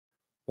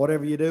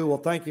Whatever you do, we'll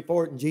thank you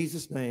for it in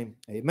Jesus' name.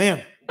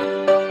 Amen.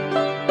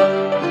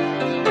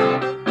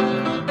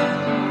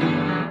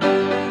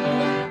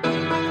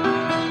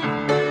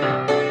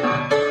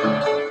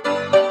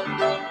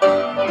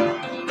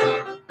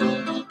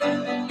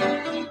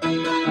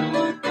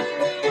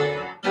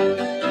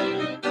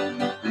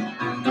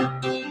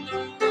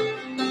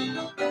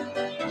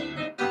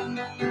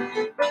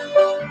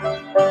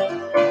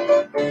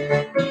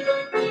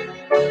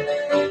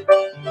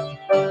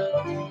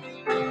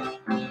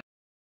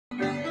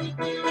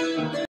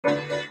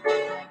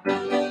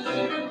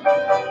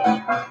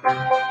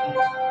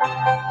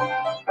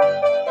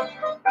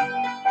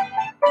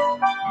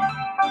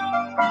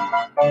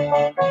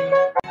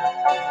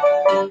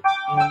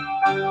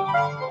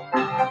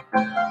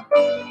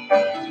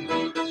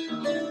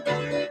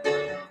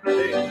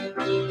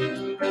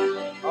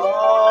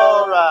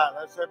 All right,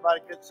 let's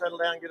everybody get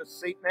settled down, get a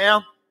seat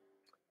now.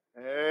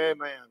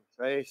 Amen.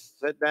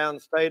 Sit down,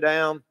 stay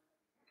down.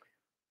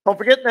 Don't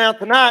forget now,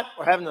 tonight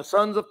we're having the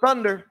Sons of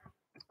Thunder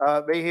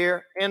be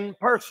here in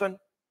person.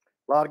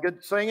 A lot of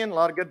good singing, a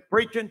lot of good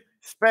preaching.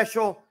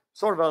 Special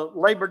sort of a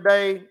Labor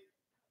Day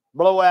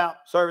blowout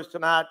service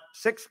tonight,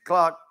 6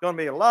 o'clock. Going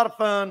to be a lot of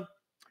fun.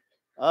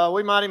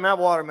 We might even have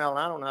watermelon.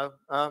 I don't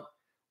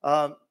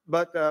know.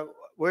 But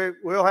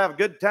we'll have a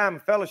good time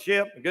of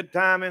fellowship, a good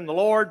time in the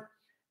Lord,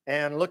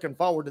 and looking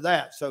forward to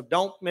that. So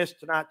don't miss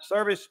tonight's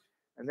service.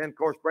 And then, of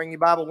course, bring your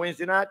Bible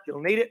Wednesday night.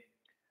 You'll need it.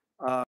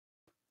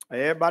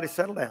 Everybody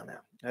settle down now.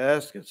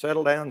 Let's get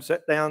settled down,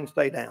 sit down,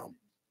 stay down.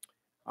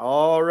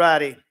 All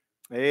righty.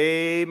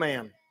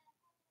 Amen.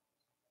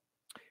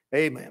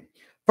 Amen.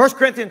 1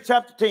 Corinthians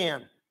chapter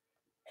 10.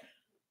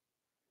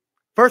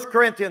 1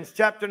 Corinthians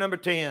chapter number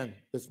 10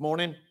 this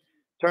morning.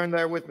 Turn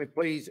there with me,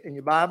 please, in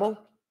your Bible.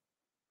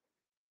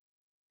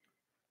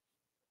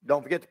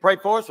 Don't forget to pray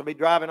for us. I'll be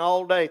driving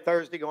all day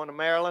Thursday going to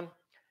Maryland.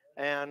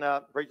 And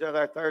preach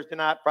there Thursday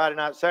night, Friday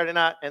night, Saturday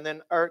night, and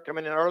then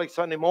coming in early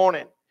Sunday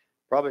morning.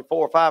 Probably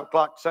 4 or 5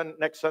 o'clock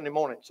next Sunday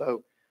morning.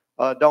 So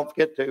don't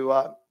forget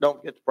to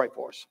pray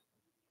for us.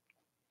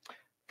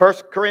 1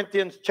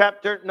 Corinthians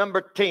chapter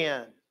number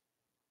 10.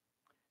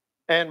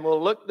 And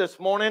we'll look this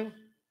morning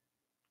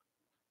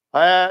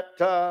at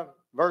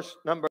verse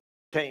number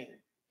 18.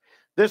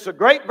 This is a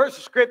great verse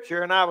of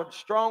Scripture, and I would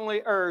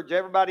strongly urge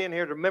everybody in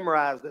here to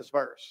memorize this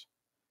verse.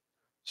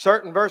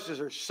 Certain verses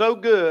are so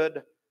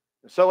good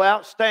and so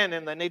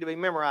outstanding, they need to be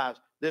memorized.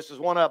 This is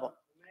one of them.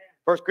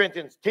 1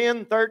 Corinthians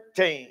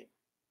 10:13.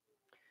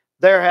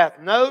 There hath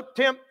no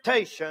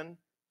temptation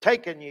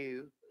taken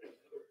you,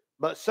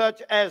 but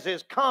such as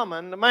is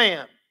common to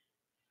man.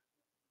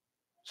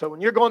 So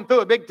when you're going through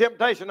a big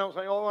temptation, don't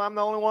say, oh, I'm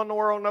the only one in the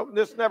world. No,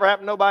 this never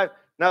happened to nobody.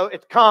 No,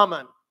 it's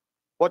common.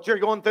 What you're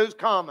going through is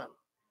common.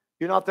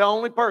 You're not the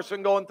only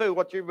person going through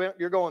what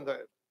you're going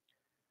through.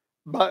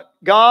 But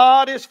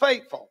God is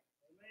faithful,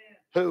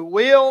 who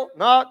will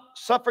not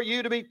suffer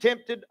you to be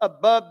tempted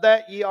above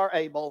that ye are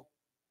able,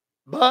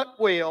 but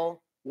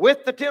will,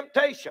 with the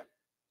temptation,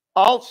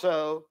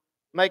 also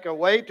make a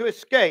way to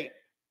escape,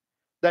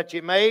 that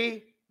you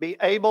may be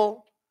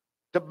able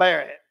to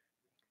bear it.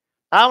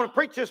 I want to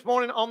preach this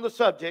morning on the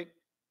subject,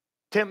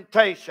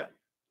 temptation.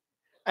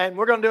 And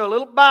we're going to do a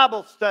little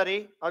Bible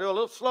study. I'll do a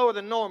little slower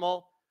than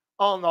normal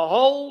on the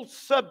whole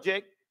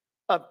subject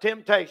of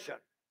temptation.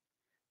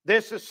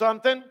 This is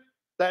something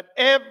that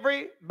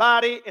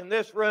everybody in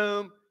this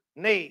room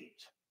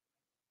needs.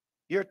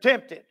 You're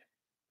tempted.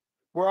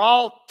 We're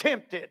all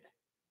tempted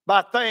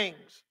by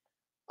things,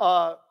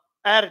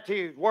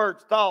 attitudes,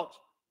 words, thoughts,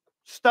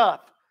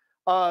 stuff,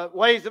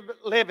 ways of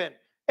living.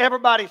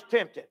 Everybody's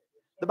tempted.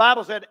 The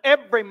Bible said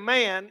every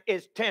man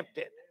is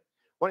tempted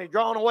when he's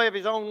drawn away of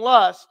his own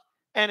lust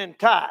and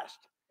enticed.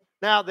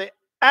 Now, the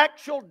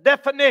actual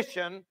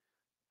definition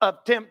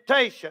of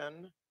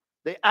temptation,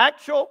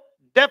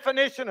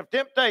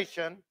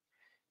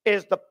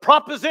 is the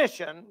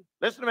proposition,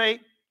 listen to me,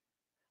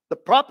 the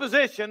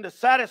proposition to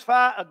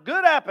satisfy a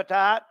good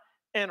appetite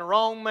in a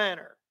wrong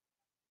manner.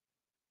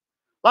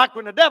 Like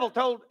when the devil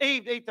told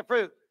Eve to eat the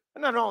fruit.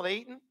 There's nothing wrong with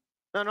eating.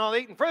 Nothing wrong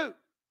with eating fruit.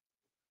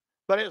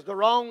 But it's the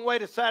wrong way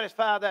to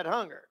satisfy that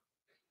hunger.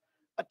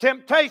 A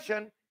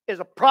temptation is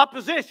a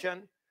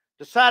proposition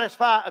to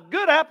satisfy a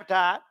good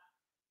appetite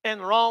in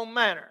the wrong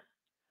manner.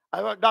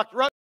 Dr.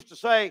 Ruckman used to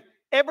say,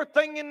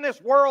 everything in this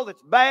world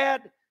that's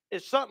bad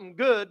is something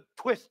good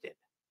twisted.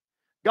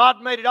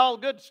 God made it all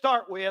good to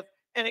start with,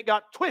 and it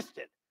got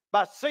twisted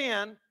by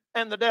sin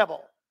and the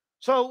devil.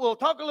 So we'll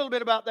talk a little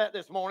bit about that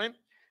this morning.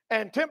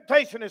 And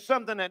temptation is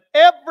something that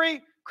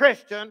every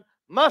Christian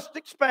must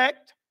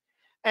expect,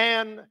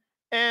 and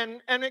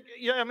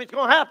it's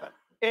going to happen.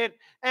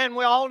 And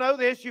we all know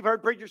this. You've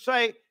heard preachers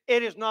say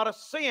it is not a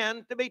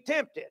sin to be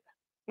tempted.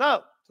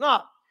 No, it's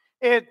not.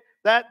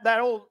 That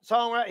old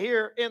song right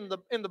here in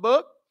the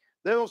book,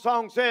 the old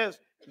song says,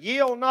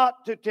 "Yield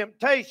not to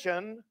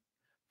temptation,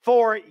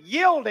 for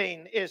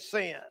yielding is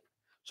sin."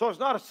 So it's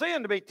not a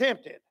sin to be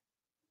tempted.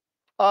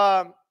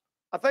 I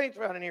think it's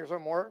around in here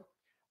somewhere.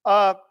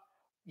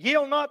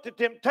 Yield not to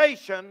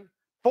temptation,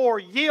 for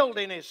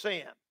yielding is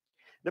sin.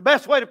 The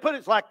best way to put it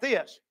is like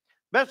this.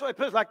 Best way to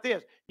put it is like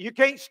this. You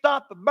can't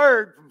stop a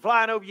bird from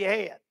flying over your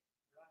head,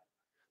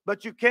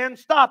 but you can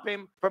stop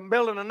him from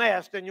building a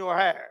nest in your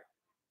hair.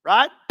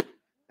 Right?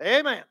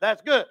 Amen.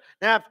 That's good.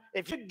 Now,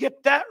 if you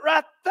get that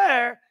right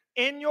there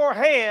in your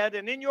head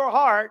and in your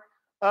heart,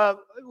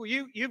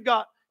 you've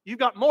got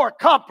more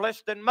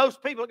accomplished than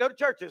most people that go to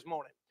church this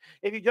morning.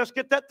 If you just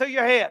get that through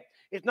your head,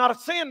 it's not a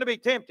sin to be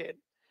tempted.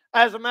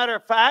 As a matter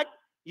of fact,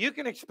 you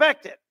can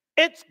expect it.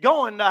 It's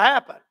going to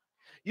happen.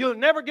 You'll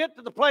never get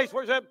to the place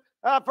where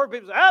I've heard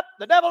people say,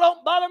 the devil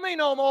don't bother me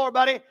no more,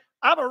 buddy.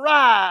 I've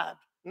arrived.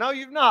 No,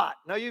 you've not.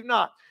 No, you've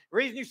not. The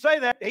reason you say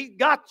that, he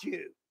got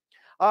you.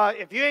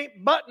 If you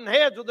ain't butting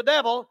heads with the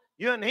devil,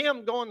 you and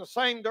him go in the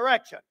same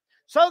direction.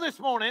 So this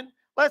morning,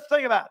 let's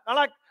think about it. I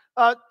like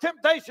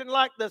temptation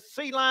like the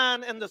sea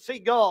lion and the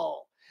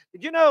seagull.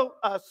 Did you know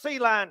a sea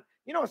lion?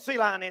 You know what a sea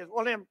lion is?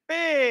 Well, them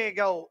big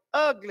old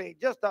ugly,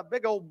 just a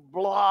big old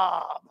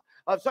blob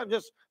of something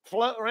just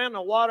floating around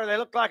the water.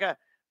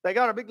 They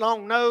got a big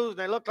long nose. And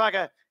they look like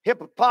a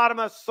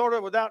hippopotamus, sort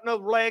of without no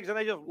legs, and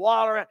they just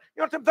waddle around.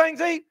 You know what them things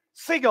eat?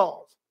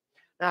 Seagulls.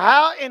 Now,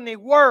 how in the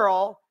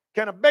world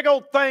can a big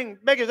old thing,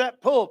 big as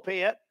that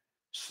pulpit,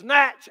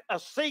 snatch a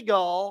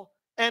seagull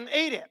and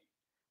eat it?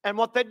 And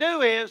what they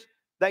do is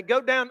they go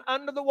down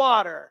under the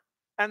water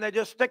and they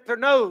just stick their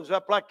nose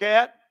up like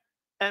that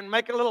and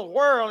make a little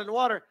whirl in the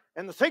water,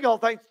 and the seagull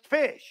thinks it's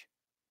fish.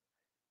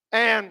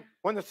 And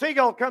when the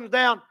seagull comes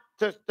down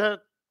to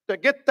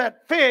get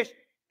that fish,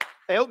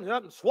 it opens it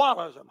up and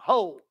swallows them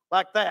whole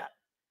like that.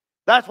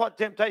 That's what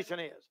temptation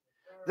is.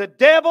 The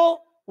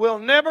devil will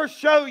never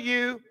show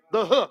you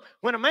the hook.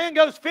 When a man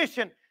goes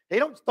fishing, he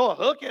don't throw a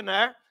hook in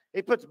there.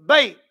 He puts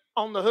bait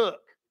on the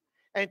hook.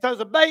 And he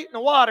throws a bait in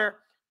the water,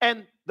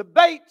 and the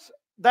bait's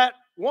that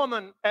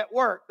woman at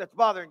work that's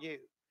bothering you.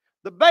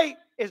 The bait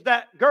is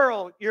that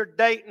girl you're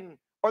dating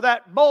or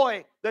that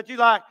boy that you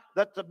like.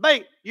 That's the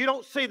bait. You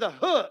don't see the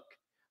hook.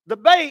 The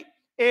bait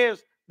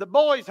is the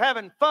boys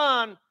having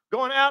fun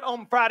going out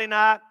on Friday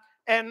night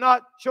and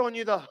not showing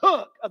you the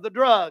hook of the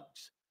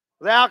drugs,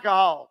 the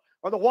alcohol,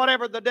 or the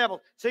whatever the devil.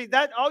 See,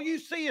 that all you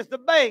see is the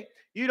bait.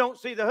 You don't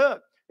see the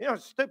hook. You know,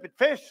 stupid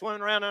fish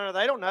swimming around under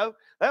there. They don't know.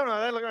 They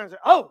look around and say,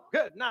 oh,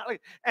 good night.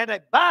 And they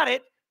bite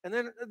it, and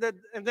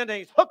then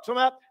he hooks them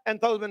up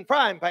and throws them in the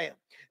frying pan.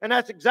 And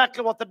that's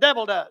exactly what the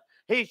devil does.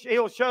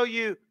 He'll show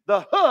you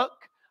the hook,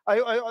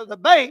 the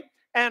bait,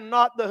 and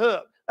not the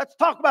hook. Let's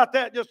talk about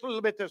that just a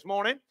little bit this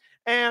morning.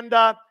 And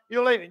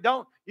you'll leave it.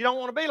 You don't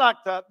want to be like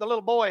the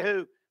little boy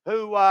who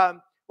his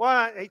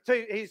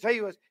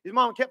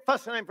mom kept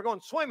fussing at him for going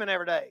swimming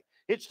every day.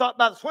 He'd stop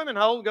by the swimming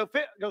hole and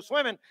go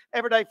swimming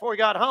every day before he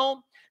got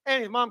home.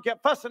 And his mom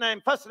kept fussing at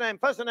him.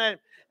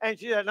 And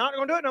she said, I'm not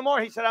going to do it no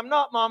more. He said, I'm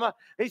not, Mama.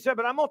 He said,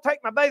 but I'm going to take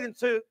my bathing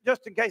suit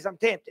just in case I'm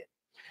tempted.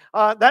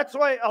 That's the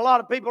way a lot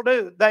of people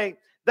do.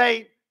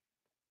 They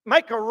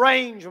make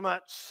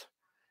arrangements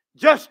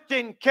just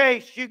in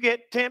case you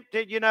get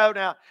tempted. You know,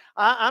 now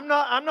I'm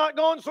not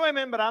going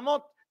swimming, but I'm going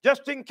to,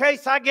 just in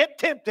case I get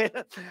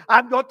tempted,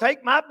 I'm going to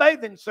take my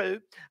bathing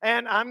suit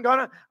and I'm going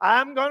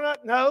to,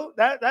 no,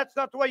 that's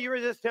not the way you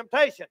resist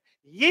temptation.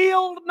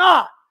 Yield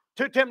not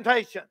to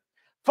temptation,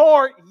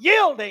 for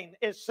yielding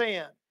is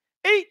sin.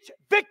 Each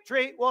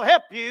victory will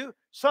help you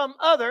some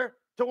other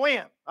to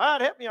win. All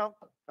right, help me on.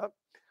 All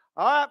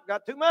right,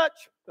 got too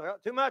much.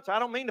 I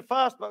don't mean to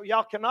fuss, but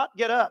y'all cannot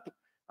get up.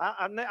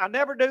 I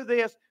never do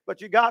this,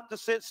 but you got to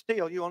sit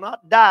still. You will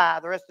not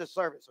die the rest of the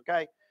service,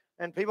 okay?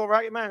 And people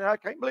write, man, I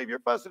can't believe you're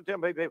fussing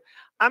at people.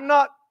 I'm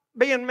not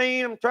being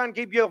mean. I'm trying to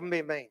keep you from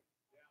being mean.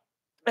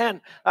 And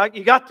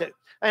you got to.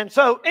 And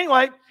so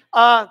anyway,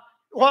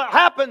 what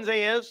happens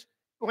is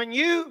when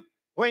you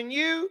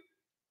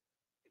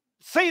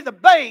see the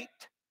bait,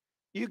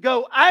 you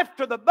go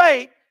after the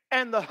bait,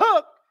 and the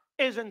hook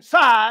is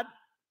inside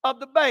of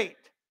the bait.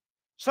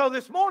 So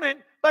this morning,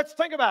 let's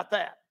think about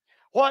that.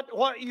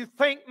 What you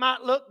think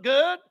might look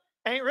good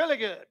ain't really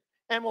good.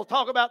 And we'll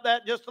talk about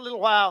that just a little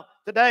while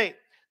today.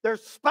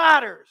 There's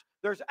spiders.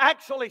 There's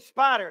actually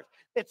spiders.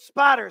 It's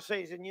spider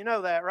season. You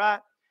know that, right?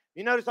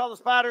 You notice all the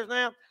spiders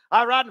now?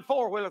 I was riding a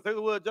four-wheeler through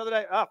the woods the other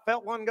day. I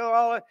felt one go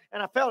all the way,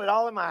 and I felt it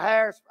all in my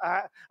hair,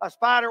 a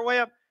spider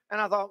web.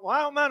 And I thought, well,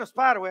 I don't mind a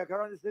spider web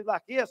because I just do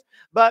like this.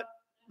 But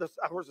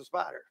where's the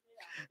spider?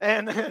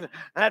 And I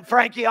had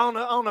Frankie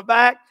on the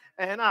back,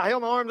 and I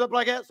held my arms up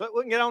like that so it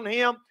wouldn't get on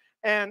him.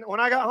 And when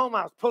I got home,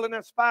 I was pulling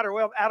that spider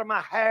web out of my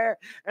hair.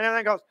 And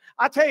everything goes,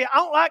 I tell you, I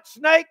don't like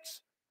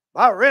snakes.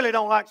 I really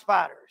don't like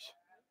spiders.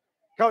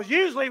 Because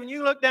usually when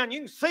you look down, you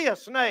can see a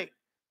snake.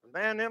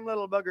 Man, them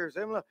little buggers,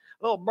 them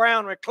little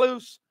brown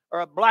recluse or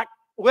a black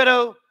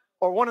widow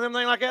or one of them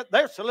things like that,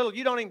 they're so little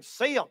you don't even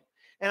see them.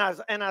 And I was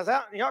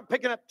out in the yard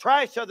picking up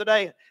trash the other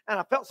day, and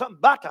I felt something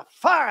about to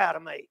fire out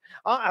of me.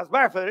 I was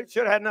barefooted.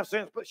 Should have had enough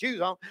sense to put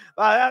shoes on.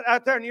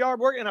 Out there in the yard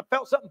working, and I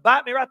felt something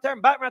bite me right there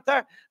and bite me right there.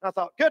 And I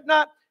thought, good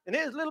night. And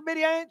his little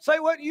bitty ants, say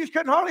what, you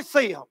couldn't hardly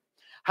see them.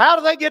 How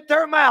do they get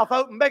their mouth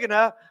open big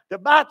enough to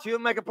bite you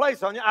and make a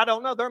place on you? I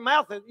don't know. Their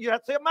mouth, you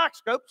have to see a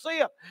microscope to see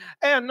them.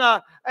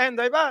 And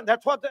they bite.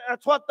 That's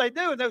what they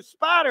do. And those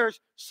spiders,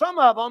 some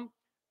of them,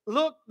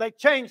 look, they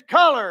change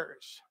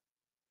colors.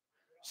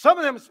 Some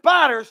of them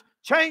spiders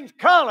change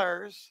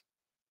colors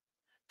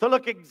to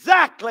look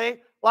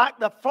exactly like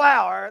the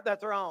flower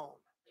that they're on.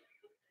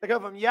 They go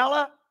from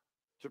yellow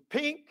to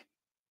pink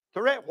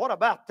to red. What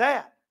about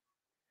that?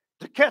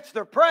 To catch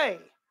their prey.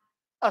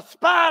 A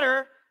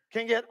spider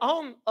can get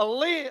on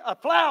a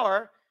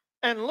flower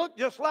and look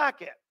just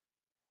like it.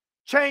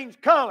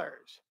 Change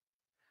colors.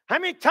 How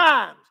many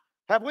times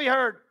have we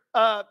heard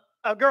a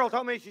girl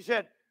told me, she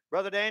said,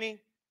 Brother Danny,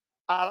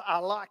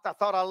 I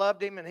thought I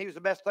loved him and he was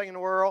the best thing in the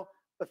world,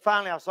 but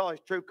finally I saw his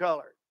true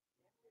color.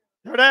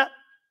 Heard that?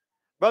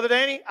 Brother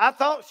Danny, I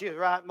thought she was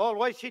right. Well, the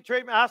way she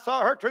treated me, I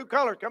saw her true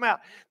colors come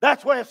out.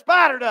 That's what a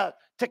spider does,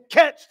 to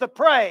catch the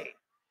prey.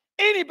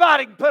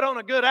 Anybody can put on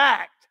a good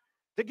act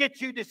to get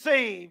you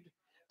deceived,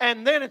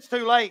 and then it's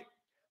too late.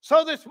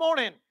 So this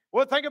morning,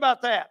 we'll think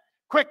about that.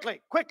 Quickly.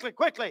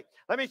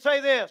 Let me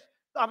say this.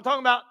 I'm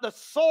talking about the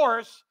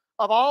source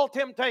of all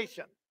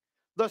temptation.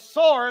 The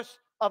source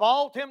of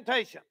all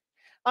temptation.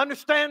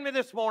 Understand me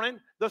this morning.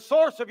 The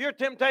source of your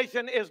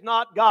temptation is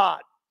not God.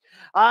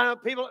 I know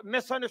people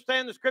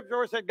misunderstand the scripture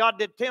where it said God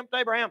did tempt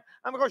Abraham.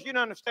 Of course, you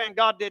don't understand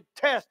God did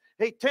test.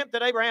 He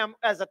tempted Abraham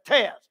as a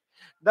test.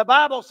 The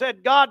Bible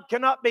said God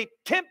cannot be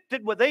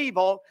tempted with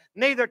evil,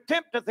 neither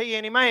tempteth he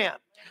any man.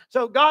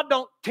 So God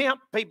don't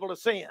tempt people to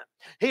sin.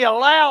 He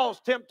allows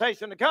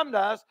temptation to come to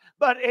us,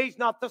 but he's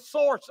not the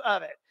source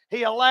of it.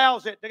 He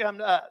allows it to come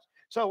to us.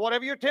 So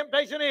whatever your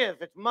temptation is,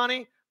 if it's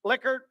money,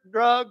 liquor,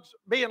 drugs,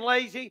 being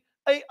lazy,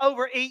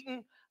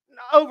 overeating,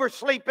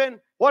 oversleeping,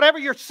 whatever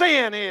your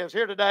sin is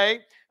here today,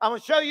 I'm going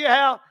to show you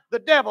how the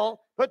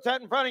devil puts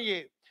that in front of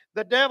you.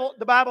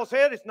 The Bible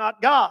said it's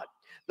not God.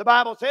 The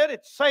Bible said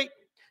it's Satan.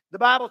 The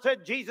Bible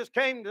said Jesus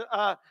came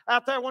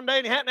out there one day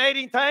and he hadn't ate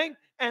anything,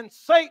 and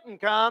Satan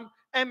come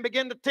and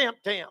began to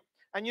tempt him.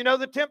 And you know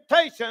the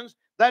temptations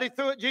that he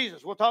threw at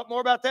Jesus. We'll talk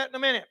more about that in a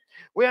minute.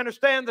 We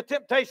understand the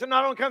temptation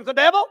not only comes from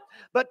the devil,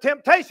 but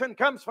temptation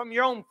comes from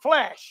your own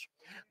flesh.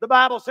 The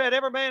Bible said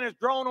every man is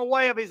drawn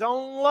away of his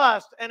own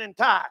lust and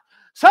enticed.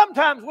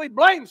 Sometimes we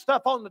blame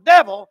stuff on the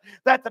devil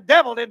that the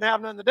devil didn't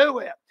have nothing to do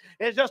with.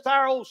 It's just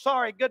our old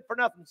sorry,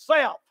 good-for-nothing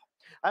self.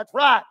 That's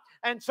right.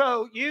 And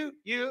so you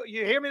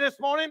hear me this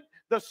morning?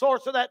 The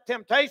source of that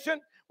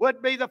temptation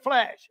would be the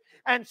flesh.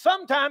 And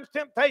sometimes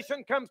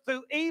temptation comes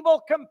through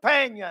evil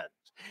companions.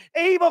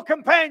 Evil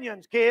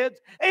companions, kids.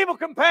 Evil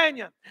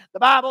companions. The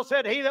Bible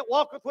said, he that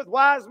walketh with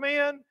wise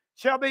men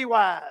shall be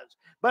wise,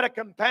 but a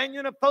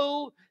companion of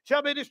fools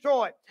shall be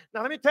destroyed.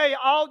 Now, let me tell you,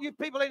 all you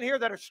people in here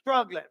that are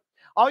struggling,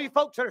 all you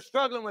folks that are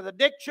struggling with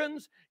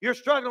addictions, you're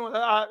struggling with,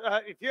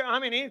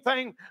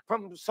 anything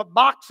from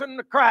Suboxone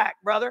to crack,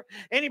 brother.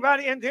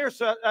 Anybody in here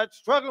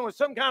struggling with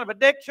some kind of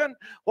addiction,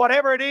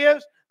 whatever it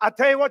is, I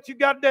tell you what you've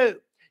got to do.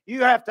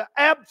 You have to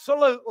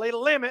absolutely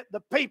limit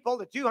the people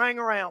that you hang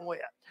around with.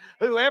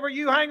 Whoever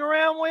you hang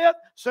around with,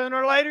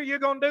 sooner or later, you're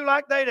going to do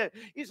like they do.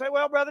 You say,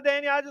 well, Brother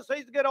Danny, I just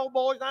see the good old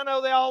boys. I know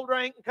they all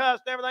drink and cuss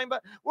and everything,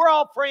 but we're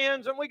all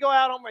friends and we go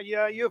out on,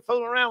 you're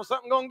fooling around with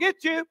something going to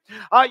get you.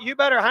 You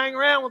better hang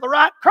around with the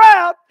right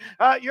crowd.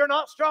 You're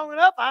not strong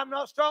enough. I'm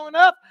not strong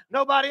enough.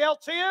 Nobody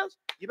else is.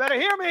 You better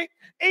hear me.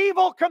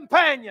 Evil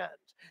companions.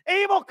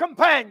 Evil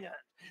companions.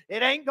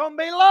 It ain't going to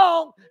be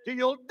long till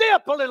you'll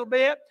dip a little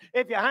bit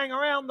if you hang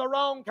around the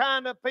wrong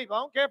kind of people. I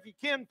don't care if you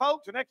kin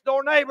folks or next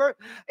door neighbor.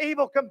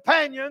 Evil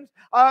companions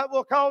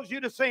will cause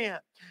you to sin.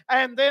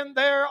 And then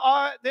there's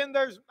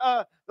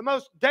the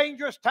most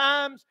dangerous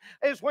times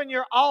is when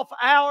you're off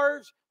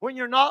hours, when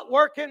you're not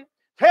working.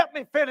 Help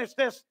me finish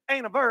this.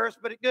 Ain't a verse,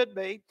 but it could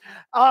be.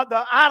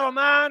 The idle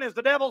mind is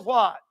the devil's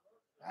what?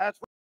 That's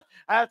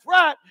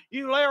right.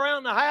 You lay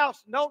around the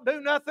house and don't do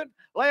nothing.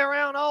 Lay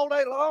around all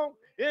day long.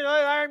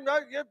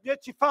 You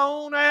get your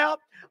phone out.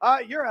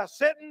 You're a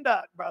sitting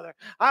duck, brother.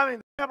 I mean,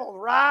 the devil's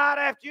right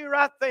after you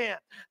right then.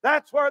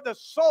 That's where the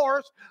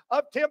source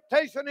of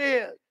temptation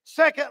is.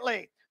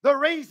 Secondly, the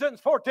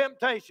reasons for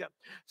temptation.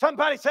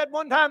 Somebody said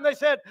one time, they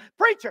said,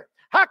 preacher,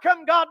 how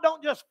come God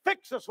don't just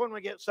fix us when we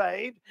get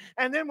saved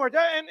and then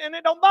and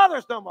it don't bother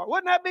us no more?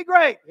 Wouldn't that be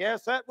great?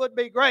 Yes, that would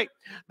be great.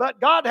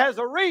 But God has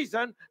a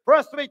reason for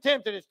us to be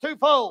tempted. It's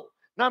twofold.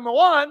 Number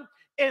one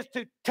is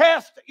to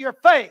test your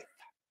faith.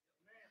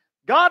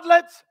 God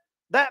lets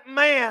that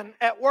man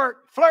at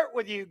work flirt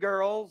with you,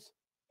 girls.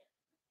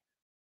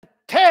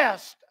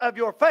 Test of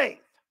your faith.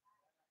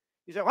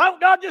 You say, why don't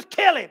God just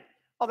kill him?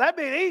 Oh, that'd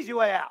be an easy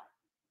way out.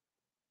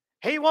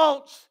 He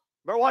wants,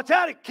 but watch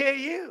out, he'll kill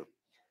you.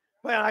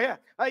 Well,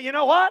 you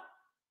know what?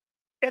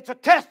 It's a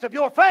test of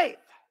your faith.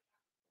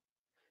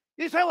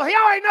 You say, well, he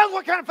already knows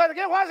what kind of faith.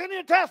 Why does he need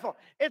a test for?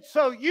 It's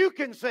so you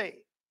can see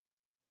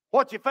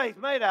what your faith's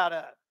made out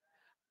of.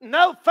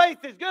 No faith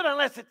is good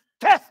unless it's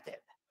tested.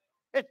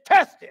 It's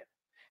tested.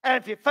 And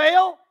if you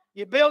fail,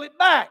 you build it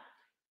back.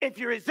 If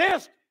you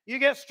resist, you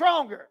get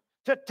stronger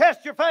to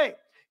test your faith.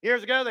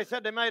 Years ago, they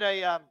said they made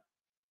a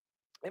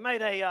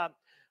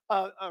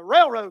a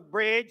railroad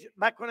bridge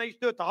back when they used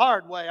to do it the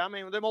hard way. I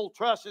mean, with them old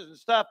trusses and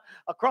stuff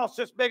across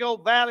this big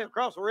old valley,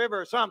 across a river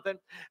or something.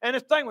 And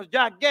this thing was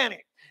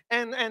gigantic.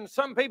 And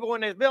some people,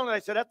 when they was building it,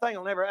 they said that thing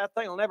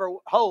will never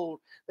hold.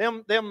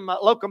 Them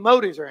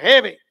locomotives are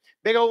heavy.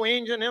 Big old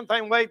engine, them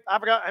thing weighed, I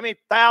forgot how many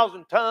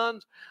 1,000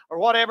 tons or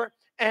whatever.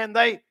 And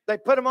they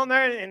put them on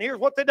there, and here's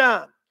what they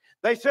done.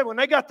 They said when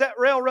they got that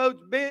railroad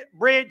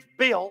bridge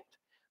built,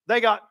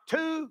 they got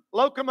 2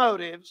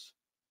 locomotives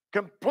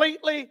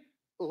completely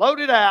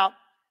loaded out,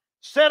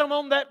 set them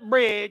on that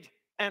bridge,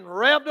 and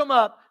revved them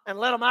up and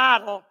let them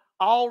idle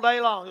all day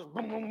long. Just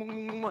boom, boom,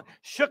 boom, boom,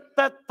 shook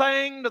that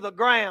thing to the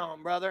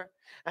ground, brother.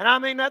 And I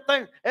mean, that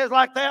thing is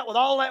like that with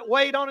all that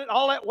weight on it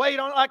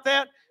like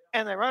that,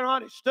 and they run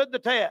on it, stood the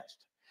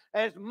test.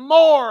 It's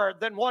more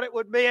than what it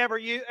would be ever.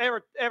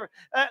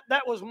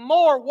 That was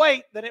more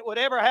weight than it would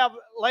ever have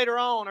later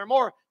on, or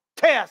more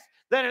tests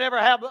than it ever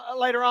have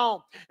later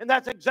on. And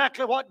that's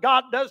exactly what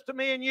God does to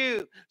me and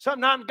you.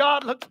 Sometimes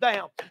God looks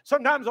down.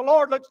 Sometimes the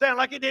Lord looks down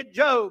like he did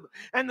Job.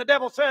 And the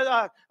devil says,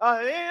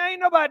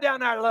 ain't nobody down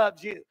there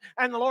loves you.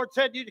 And the Lord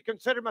said, you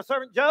consider my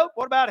servant Job?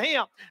 What about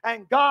him?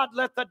 And God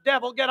let the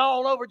devil get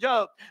all over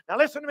Job. Now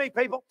listen to me,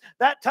 people.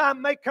 That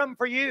time may come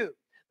for you.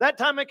 That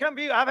time may come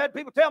for you. I've had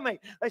people tell me,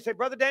 they say,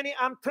 Brother Danny,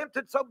 I'm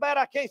tempted so bad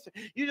I can't.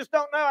 You just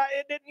don't know.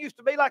 It didn't used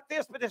to be like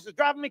this, but this is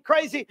driving me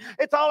crazy.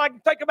 It's all I can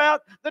think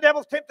about. The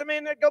devil's tempting me,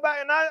 and it go back,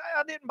 and I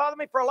didn't bother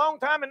me for a long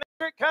time. And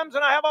here it comes,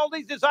 and I have all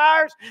these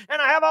desires, and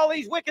I have all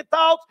these wicked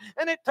thoughts,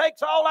 and it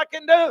takes all I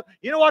can do.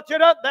 You know what you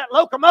do? That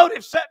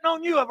locomotive sitting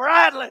on you of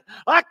rattling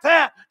like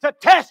that to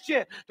test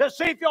you, to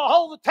see if you'll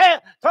hold the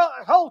test,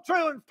 hold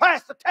true and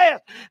pass the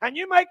test. And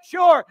you make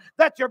sure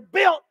that you're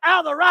built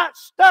out of the right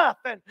stuff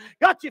and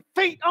got your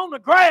feet on the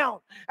ground,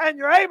 and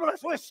you're able to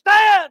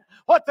withstand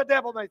what the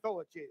devil may throw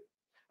at you.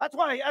 That's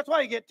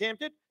why you get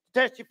tempted,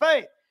 to test your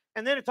faith.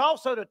 And then it's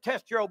also to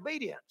test your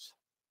obedience,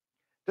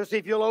 to see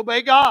if you'll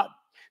obey God.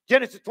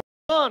 Genesis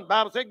 21, the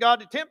Bible said God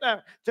did tempt them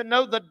to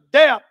know the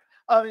depth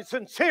of the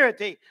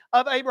sincerity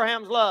of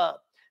Abraham's love.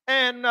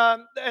 And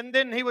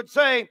then he would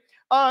say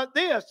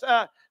this.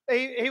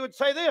 He would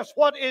say this.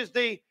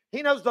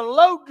 He knows the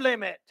load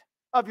limit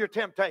of your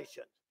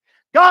temptation.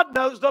 God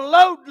knows the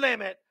load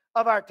limit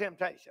of our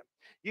temptation.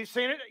 You've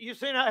seen it. You've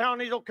seen it on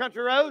these old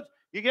country roads.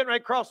 You're getting ready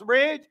to cross the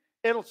bridge.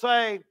 It'll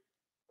say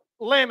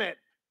limit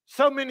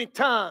so many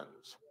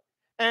tons,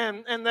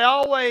 and they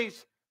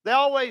always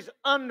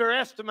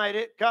underestimate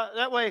it.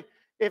 That way,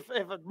 if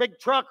a big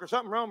truck or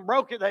something wrong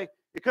broke it,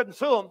 you couldn't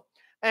sue them.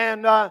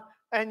 And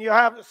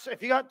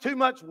if you got too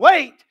much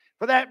weight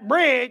for that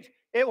bridge,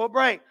 it will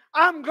break.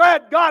 I'm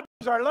glad God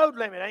knows our load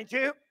limit, ain't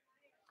you?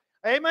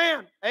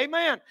 Amen.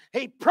 Amen.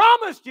 He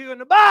promised you in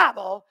the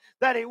Bible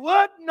that he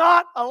would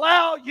not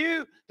allow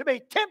you to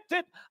be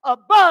tempted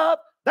above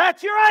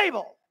that you're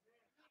able.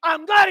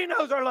 I'm glad he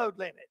knows our load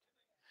limit.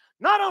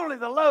 Not only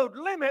the load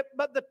limit,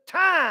 but the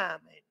time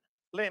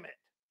limit.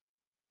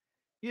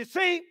 You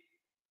see,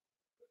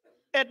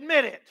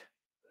 admit it.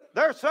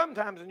 There are some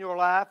times in your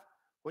life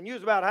when you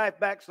was about half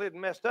backslid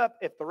and messed up,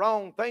 if the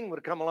wrong thing would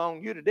have come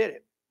along, you'd have did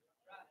it.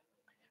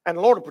 And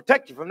the Lord will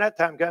protect you from that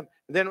time come.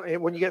 And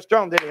then when you get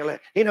strong, then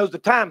he knows the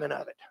timing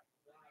of it.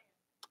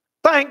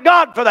 Thank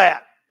God for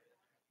that.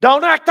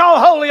 Don't act all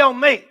holy on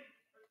me.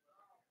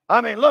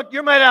 I mean, look, we're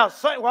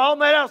all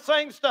made out of the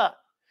same stuff.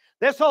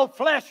 This old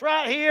flesh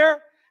right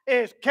here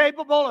is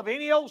capable of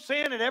any old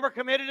sin it ever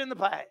committed in the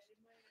past.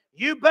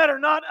 You better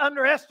not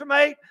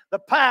underestimate the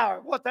power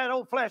of what that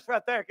old flesh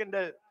right there can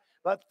do.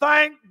 But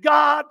thank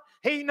God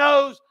he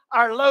knows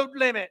our load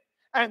limit.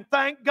 And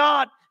thank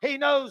God he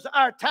knows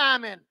our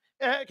timing.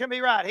 It can be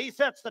right. He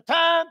sets the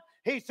time.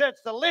 He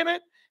sets the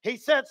limit. He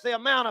sets the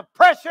amount of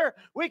pressure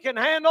we can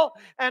handle.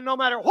 And no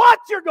matter what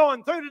you're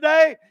going through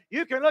today,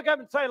 you can look up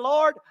and say,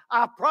 Lord,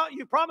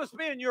 you promised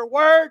me in your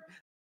word.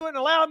 You wouldn't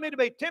allow me to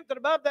be tempted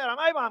above that.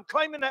 I'm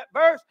claiming that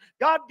verse.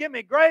 God, give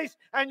me grace,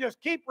 and just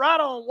keep right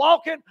on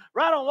walking.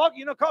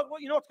 You know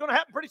what's going to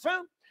happen pretty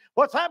soon?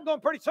 What's happening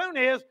pretty soon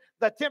is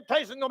the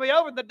temptation is going to be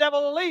over, and the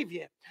devil will leave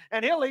you,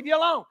 and he'll leave you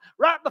alone.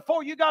 Right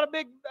before you got a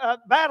big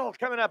battle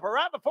coming up, or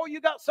right before you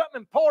got something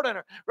important,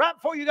 or right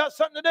before you got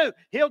something to do,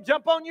 he'll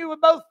jump on you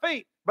with both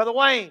feet. Brother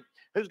Wayne,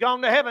 who's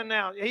gone to heaven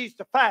now, he used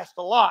to fast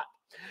a lot,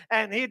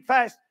 and he'd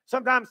fast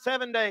sometimes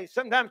 7 days,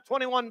 sometimes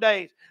 21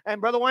 days,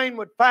 and Brother Wayne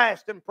would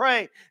fast and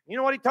pray. You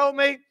know what he told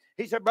me?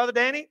 He said, Brother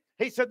Danny,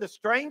 he said the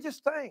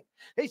strangest thing.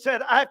 He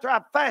said, after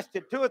I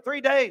fasted 2 or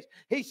 3 days,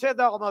 he said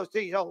almost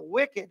these old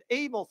wicked,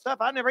 evil stuff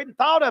I never even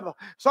thought of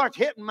starts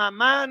hitting my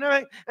mind.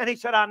 And he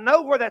said, I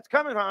know where that's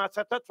coming from. I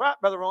said, that's right,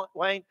 Brother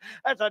Wayne.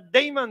 That's the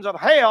demons of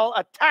hell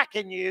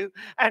attacking you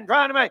and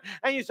trying to make.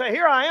 And you say,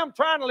 here I am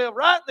trying to live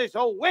right. This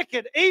old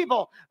wicked,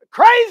 evil,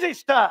 crazy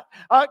stuff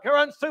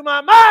runs through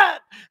my mind.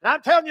 And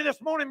I'm telling you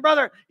this morning,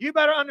 brother, you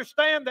better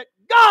understand that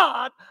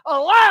God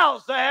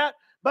allows that.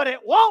 But it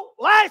won't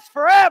last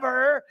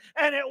forever,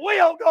 and it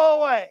will go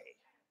away.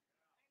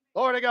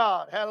 Glory to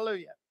God.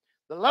 Hallelujah.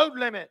 The load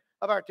limit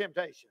of our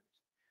temptations.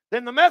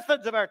 Then the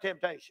methods of our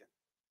temptation.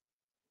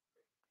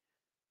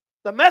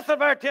 The methods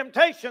of our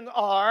temptation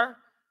are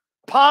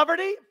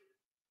poverty.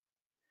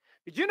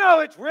 Did you know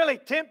it's really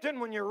tempting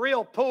when you're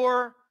real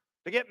poor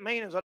to get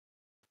mean as a...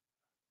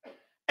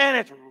 And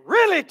it's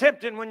really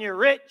tempting when you're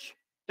rich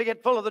to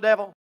get full of the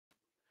devil.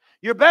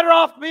 You're better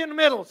off to be in the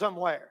middle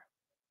somewhere.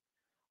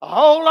 A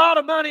whole lot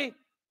of money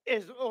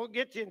will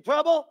get you in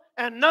trouble,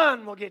 and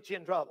none will get you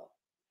in trouble.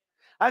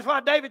 That's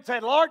why David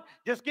said, Lord,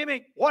 just give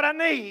me what I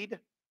need.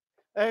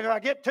 If I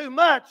get too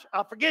much,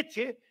 I'll forget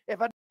you.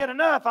 If I get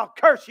enough, I'll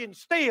curse you and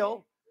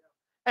steal.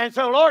 And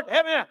so, Lord,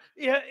 help me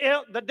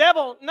out. The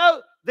devil,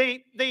 no,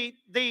 the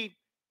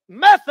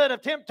method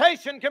of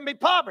temptation can be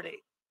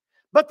poverty.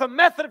 But the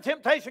method of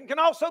temptation can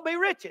also be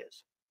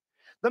riches.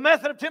 The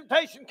method of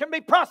temptation can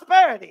be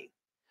prosperity.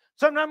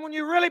 Sometimes when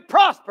you really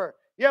prosper,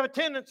 you have a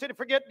tendency to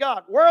forget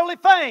God. Worldly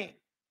fame.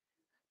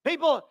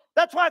 People,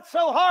 that's why it's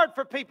so hard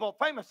for people,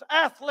 famous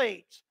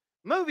athletes,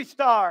 movie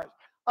stars,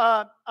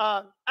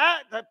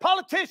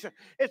 politicians.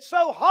 It's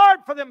so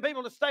hard for them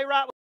people to stay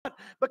right with God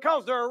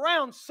because they're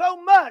around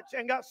so much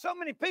and got so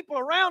many people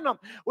around them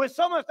with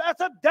so much.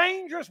 That's a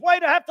dangerous way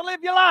to have to live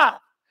your life.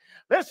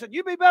 Listen,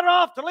 you'd be better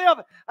off to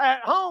live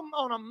at home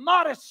on a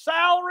modest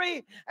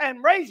salary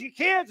and raise your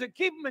kids and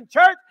keep them in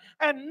church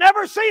and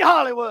never see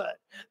Hollywood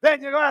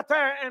than you go out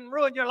there and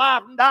ruin your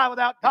life and die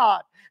without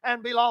God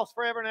and be lost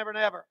forever and ever and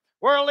ever.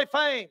 Worldly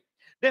fame,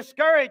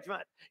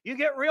 discouragement. You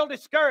get real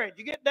discouraged.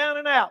 You get down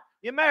and out.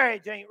 Your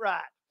marriage ain't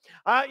right.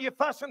 You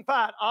fuss and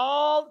fight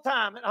all the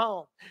time at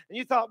home. And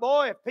you thought,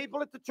 boy, if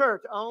people at the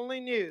church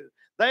only knew,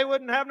 they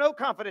wouldn't have no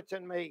confidence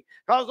in me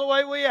because of the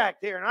way we act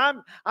here.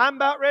 And I'm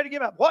about ready to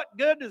give up. What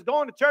good does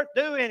going to church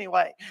do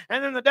anyway?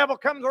 And then the devil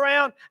comes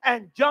around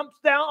and jumps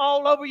down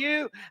all over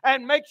you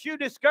and makes you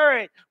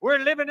discouraged. We're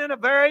living in a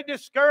very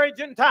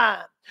discouraging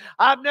time.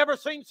 I've never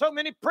seen so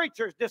many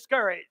preachers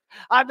discouraged.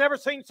 I've never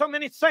seen so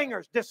many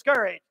singers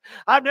discouraged.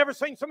 I've never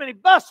seen so many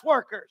bus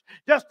workers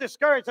just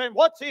discouraged. And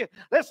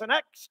listen,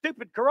 that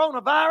stupid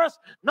coronavirus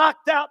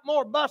knocked out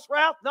more bus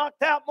routes,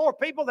 knocked out more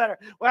people that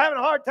were having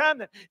a hard time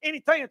than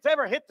anything that's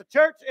ever hit the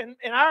church in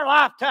our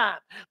lifetime.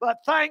 But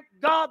thank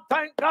God,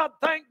 thank God,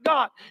 thank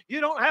God.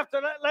 You don't have to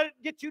let it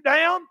get you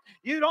down.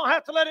 You don't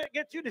have to let it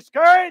get you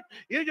discouraged.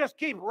 You just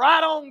keep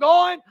right on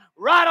going,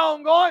 right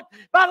on going.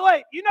 By the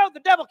way, you know the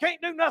devil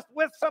can't do nothing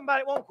with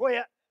somebody that won't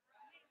quit.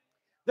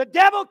 The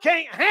devil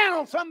can't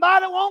handle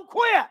somebody that won't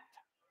quit.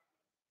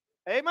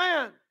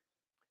 Amen.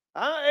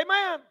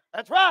 Amen.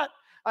 That's right.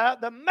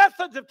 The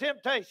methods of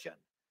temptation,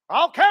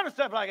 all kind of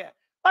stuff like that.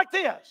 Like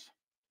this.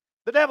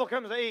 The devil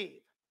comes to Eve.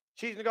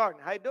 She's in the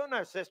garden. How you doing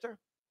there, sister?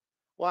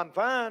 Well, I'm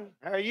fine.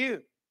 How are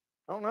you?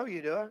 I don't know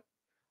you, do I?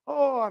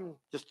 Oh, I'm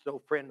just an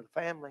old friend of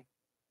the family.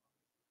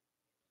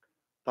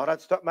 Thought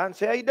I'd stop by and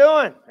say, how you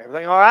doing?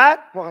 Everything all right?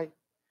 Why,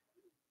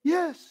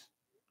 yes.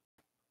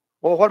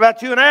 Well, what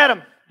about you and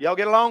Adam? Y'all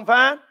get along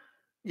fine?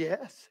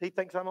 Yes. He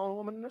thinks I'm the only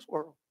woman in this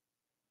world.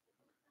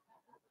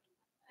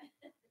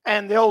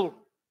 And the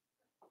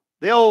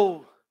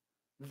old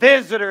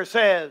visitor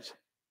says,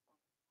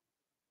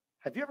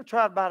 have you ever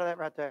tried to bite of that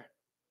right there?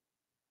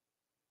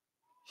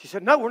 She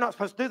said, no, we're not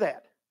supposed to do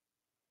that.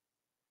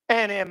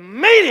 And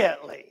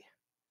immediately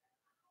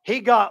he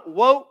got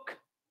woke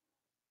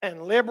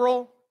and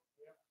liberal.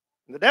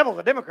 And the devil's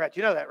a Democrat.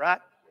 You know that, right?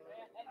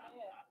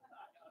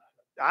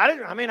 I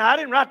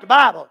didn't write the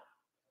Bible.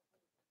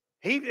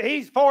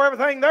 He's for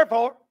everything they're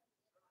for.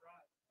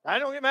 I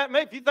don't get mad at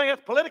me. If you think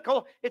that's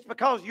political, it's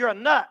because you're a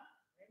nut.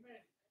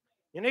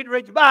 You need to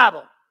read your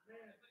Bible.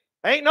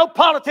 Ain't no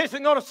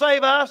politician going to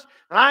save us.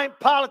 And I ain't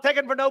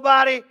politicking for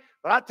nobody.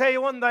 But I tell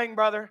you one thing,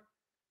 brother.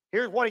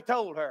 Here's what he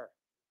told her.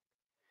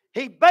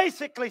 He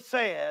basically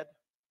said,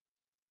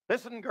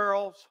 listen,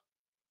 girls.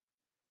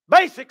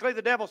 Basically,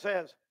 the devil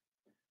says,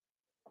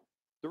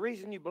 the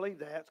reason you believe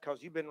that is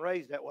because you've been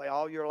raised that way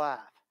all your life.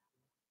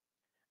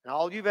 And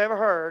all you've ever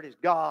heard is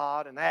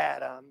God and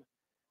Adam.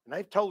 And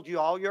they've told you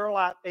all your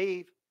life,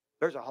 Eve,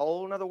 there's a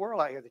whole other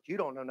world out here that you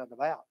don't know nothing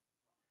about.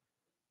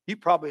 You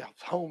probably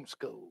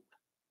homeschooled.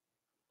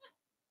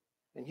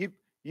 And if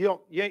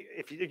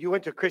you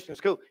went to a Christian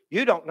school,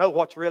 you don't know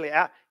what's really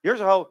out.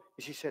 There's a whole,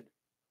 she said,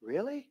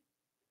 really?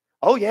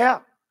 Oh, yeah.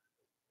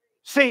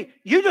 See,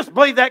 you just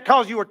believe that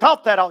because you were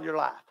taught that all your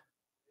life.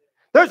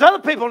 There's other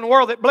people in the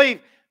world that believe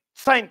the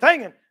same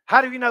thing. And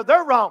how do you know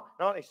they're wrong?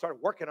 No, they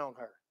started working on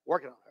her.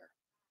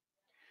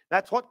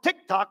 That's what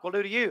TikTok will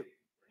do to you.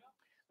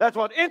 That's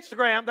what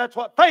Instagram, that's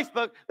what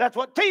Facebook, that's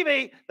what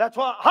TV, that's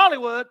what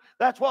Hollywood,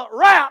 that's what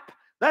rap,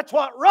 that's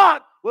what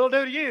rock will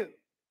do to you.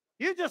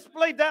 You just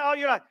believe that all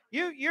your life.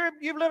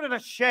 You've lived in a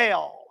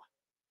shell.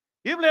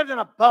 You've lived in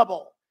a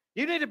bubble.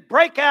 You need to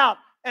break out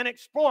and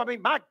explore. I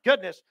mean, my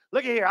goodness,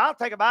 look at here. I'll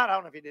take a bite. I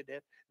don't know if he did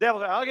this.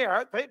 Devil said, I'll get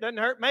hurt. It doesn't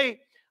hurt me.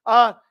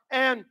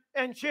 And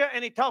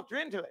he talked her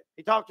into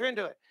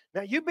it.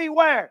 Now you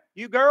beware,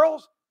 you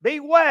girls,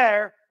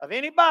 beware of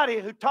anybody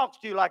who talks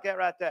to you like that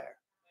right there.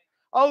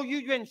 Oh,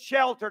 you've been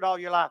sheltered all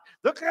your life.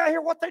 Look out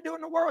here what they do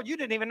in the world. You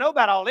didn't even know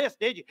about all this,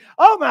 did you?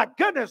 Oh, my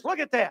goodness, look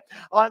at that.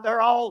 They're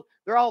all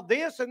They're all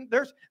this, and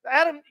there's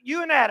Adam.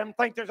 You and Adam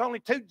think there's only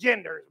two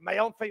genders,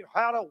 male and female.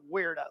 How a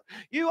weirdo!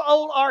 You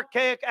old,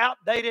 archaic,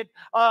 outdated,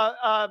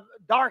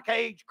 dark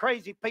age,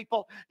 crazy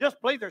people just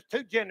believe there's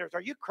two genders.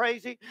 Are you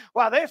crazy?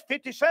 Well, there's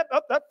 57,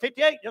 up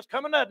 58, just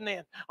coming nothing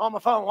in on my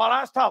phone while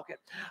I was talking.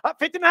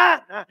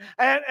 59,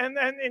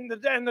 and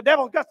the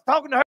devil got to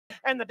talking to her,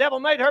 and the devil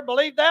made her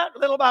believe that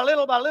little by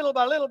little by little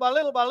by little by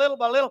little by little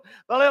by little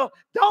by little.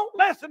 Don't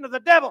listen to the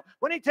devil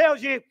when he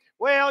tells you,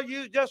 well,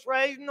 you just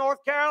raised in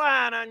North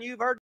Carolina and you've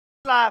heard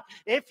life.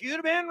 If you'd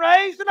have been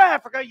raised in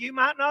Africa, you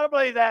might not have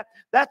believed that.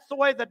 That's the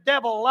way the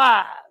devil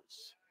lies.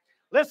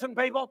 Listen,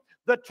 people,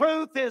 the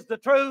truth is the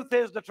truth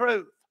is the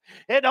truth.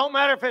 It don't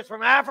matter if it's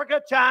from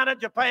Africa, China,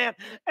 Japan.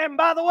 And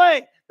by the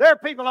way, there are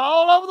people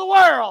all over the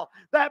world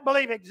that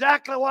believe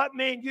exactly what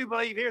me and you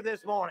believe here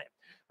this morning.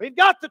 We've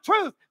got the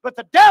truth, but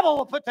the devil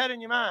will put that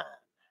in your mind.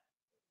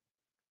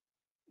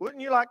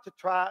 Wouldn't you like to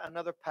try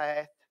another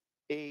path,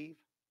 Eve?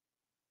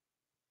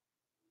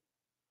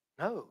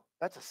 No,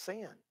 that's a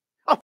sin.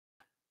 Oh,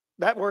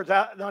 that word's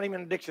out, not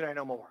even in the dictionary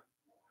no more.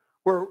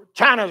 Where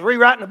China's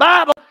rewriting the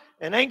Bible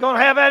and ain't going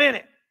to have that in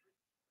it.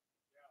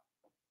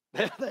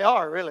 They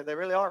are, really. They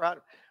really are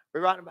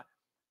rewriting the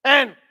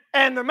Bible.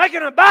 And they're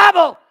making a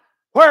Bible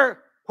where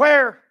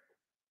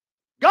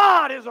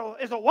God is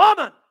a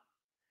woman.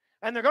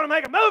 And they're going to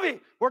make a movie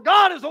where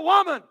God is a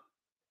woman.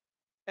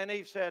 And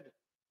Eve said,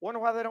 wonder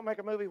why they don't make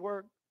a movie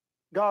where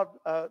God,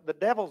 the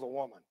devil's a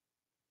woman.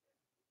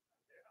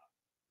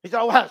 He said,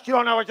 oh, well, you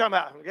don't know what you're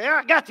talking about. Yeah,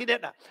 I got you,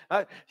 didn't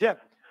I? Yeah.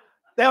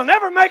 They'll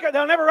never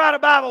write a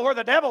Bible where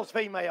the devil's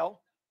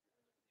female.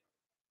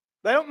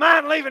 They don't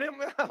mind leaving him.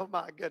 Oh,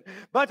 my goodness.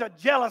 Bunch of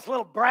jealous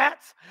little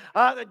brats.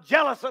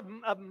 Jealous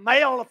of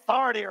male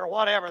authority or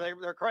whatever.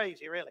 They're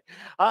crazy, really.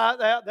 They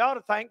ought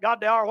to thank God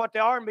they are what they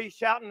are and be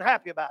shouting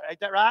happy about it. Ain't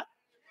that right?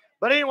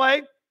 But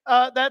anyway,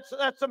 that's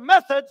a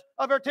method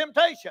of her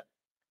temptation.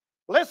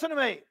 Listen to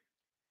me.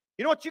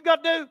 You know what you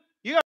got to do?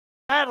 You got to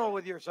battle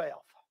with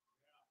yourself.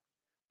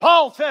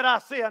 Paul said, I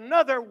see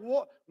another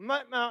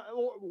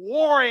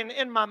warring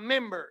in my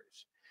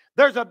members.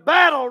 There's a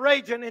battle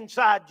raging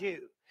inside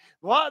you.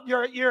 What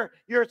your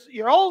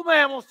old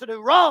man wants to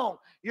do wrong.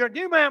 Your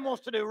new man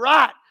wants to do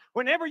right.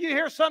 Whenever you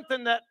hear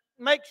something that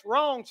makes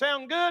wrong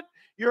sound good,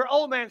 your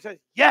old man says,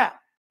 yeah,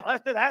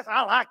 let's do that.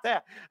 I like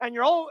that. And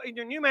your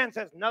new man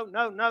says, no,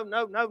 no, no,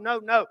 no, no, no,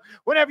 no.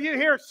 Whenever you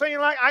hear it singing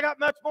like I got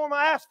much more than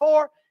I asked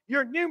for,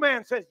 your new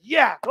man says,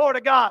 yeah, glory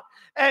to God.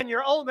 And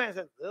your old man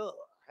says, ugh,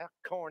 how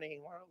corny,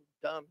 what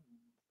a dumb,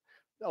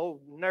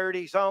 old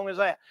nerdy song is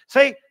that?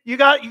 See, you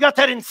got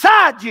that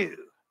inside you.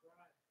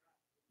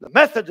 The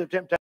methods of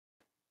temptation.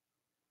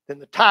 Then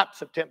the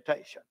types of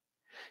temptation.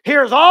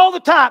 Here's all the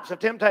types of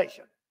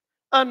temptation.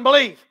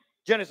 Unbelief,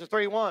 Genesis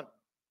 3:1.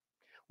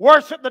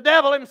 Worship the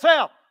devil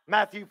himself,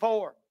 Matthew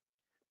 4.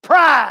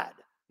 Pride,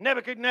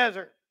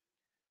 Nebuchadnezzar.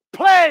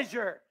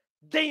 Pleasure,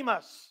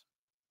 Demas.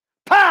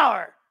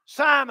 Power,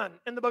 Simon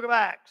in the book of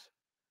Acts.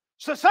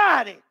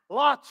 Society,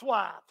 Lot's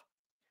wife.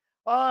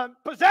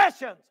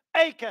 Possessions,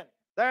 Achan,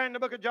 there in the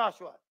book of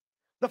Joshua.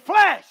 The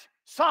flesh,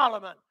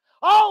 Solomon.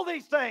 All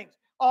these things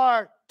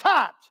are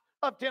types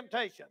of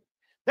temptation.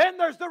 Then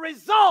there's the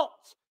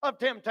results of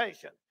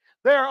temptation.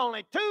 There are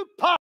only two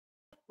possible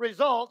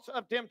results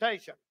of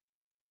temptation.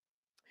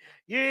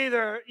 You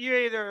either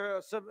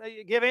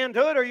give in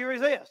to it or you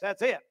resist.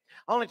 That's it.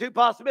 Only two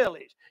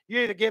possibilities. You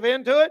either give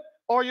in to it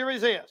or you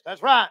resist.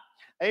 That's right.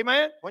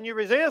 Amen. When you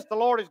resist, the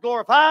Lord is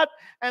glorified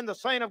and the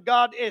saint of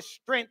God is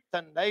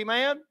strengthened.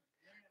 Amen.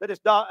 But this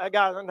dog, a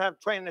guy doesn't have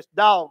training this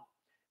dog,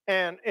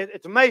 and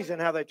it's amazing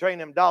how they train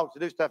them dogs to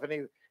do stuff.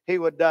 And he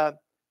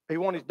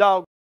want his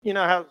dog. You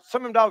know how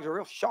some of them dogs are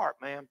real sharp,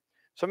 man.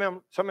 Some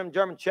of them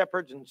German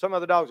Shepherds and some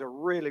other dogs are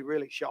really,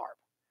 really sharp.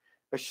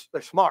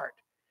 They're smart.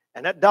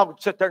 And that dog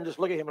would sit there and just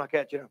look at him like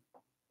that, you know.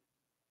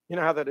 You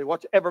know how they do.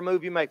 Whatever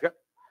move you make, they're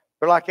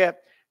like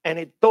that. And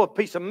he'd throw a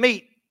piece of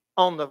meat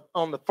on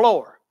the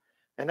floor.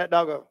 And that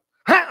dog goes,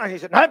 huh? And he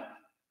said, huh?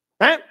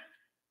 Huh?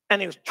 And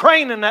he was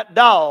training that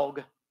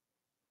dog.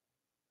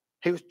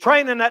 He was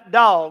training that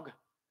dog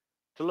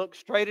to look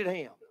straight at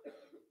him.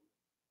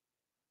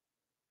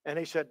 And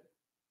he said,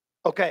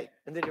 okay.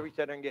 And then he reached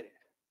out there and get it.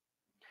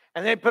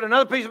 And then he put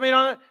another piece of meat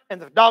on it.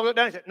 And the dog looked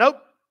down and said, nope,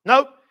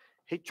 nope.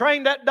 He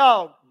trained that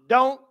dog.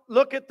 Don't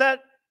look at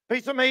that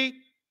piece of meat.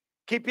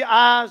 Keep your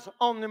eyes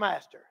on the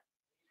master.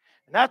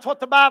 And that's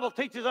what the Bible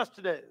teaches us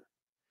to do.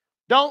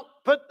 Don't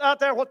put out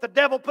there what the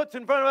devil puts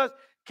in front of us.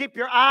 Keep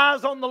your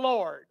eyes on the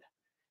Lord.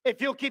 If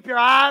you'll keep your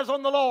eyes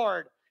on the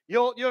Lord,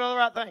 you'll know the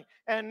right thing.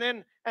 And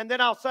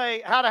then I'll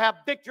say how to have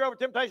victory over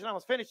temptation. I'm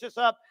going to finish this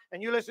up,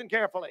 and you listen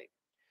carefully.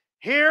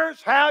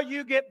 Here's how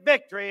you get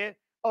victory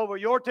over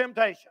your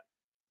temptation.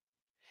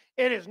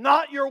 It is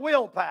not your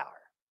willpower.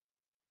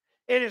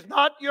 It is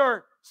not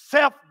your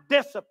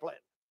self-discipline,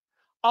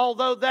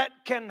 although that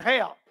can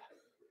help.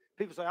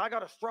 People say, I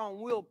got a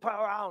strong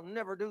willpower. I'll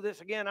never do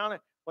this again.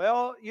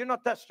 Well, you're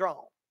not that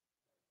strong.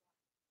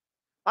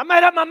 I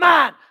made up my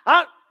mind.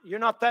 You're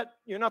not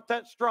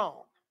that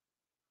strong.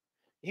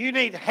 You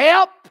need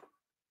help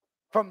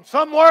from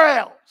somewhere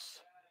else.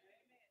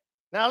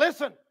 Now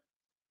listen.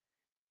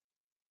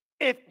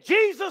 If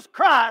Jesus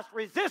Christ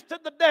resisted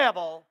the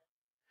devil,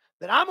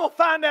 then I'm going to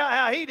find out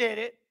how he did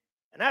it,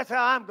 and that's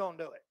how I'm going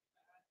to do it.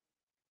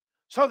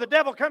 So the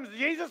devil comes to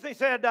Jesus and he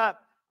said,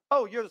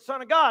 oh, you're the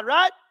Son of God,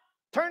 right?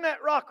 Turn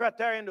that rock right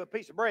there into a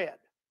piece of bread.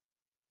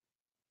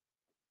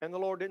 And the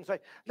Lord didn't say,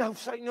 no,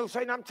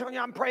 Satan, I'm telling you,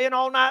 I'm praying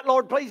all night.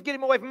 Lord, please get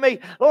him away from me.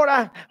 Lord,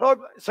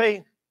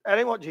 see, that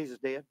ain't what Jesus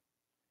did.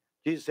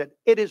 Jesus said,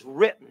 it is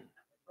written.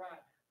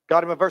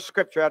 Got him a verse of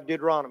scripture out of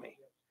Deuteronomy.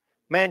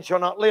 Man shall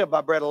not live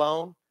by bread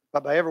alone,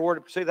 but by every word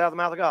that proceeds out of the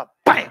mouth of God.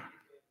 Bam!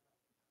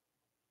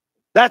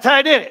 That's how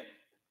he did it.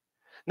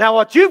 Now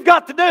what you've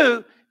got to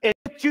do is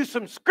get you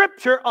some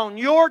scripture on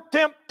your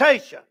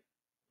temptation.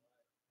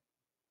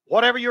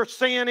 Whatever your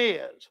sin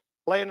is.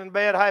 Laying in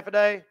bed half a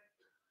day.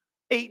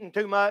 Eating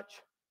too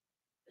much.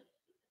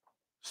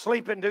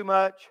 Sleeping too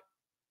much.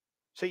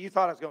 See, you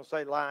thought I was going to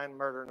say lying,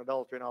 murder, and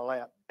adultery and all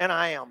that. And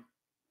I am.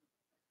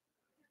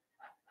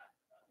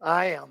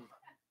 I am.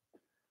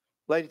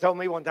 Lady told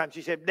me one time,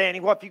 she said, Danny,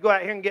 what if you go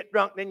out here and get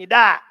drunk, then you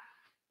die?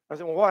 I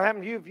said, well, what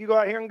happens to you if you go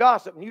out here and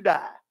gossip and you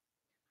die?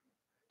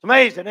 It's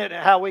amazing, isn't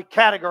it, how we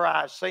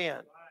categorize sin.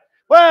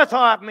 Well, it's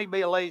all right for me to be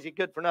a lazy,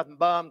 good-for-nothing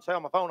bum, stay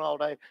on my phone all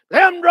day.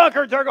 Them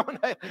drunkards are going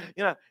to,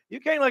 you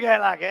can't look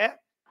at it like that.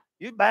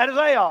 You're bad as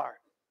they are.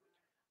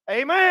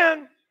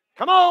 Amen.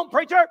 Come on,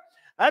 preacher.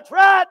 That's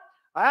right.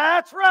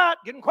 That's right.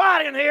 Getting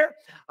quiet in here.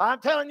 I'm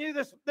telling you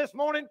this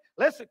morning,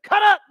 listen,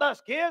 cut up, us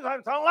kids. I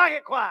don't like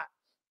it quiet.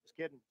 Just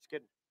kidding. Just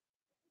kidding.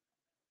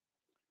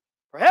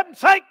 For heaven's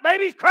sake,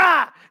 babies,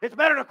 cry. It's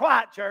better than a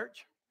quiet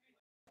church.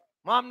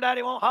 Mom and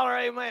daddy won't holler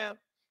amen.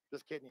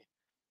 Just kidding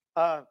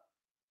you.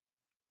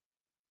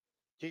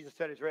 Jesus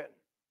said it's written.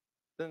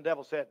 Then the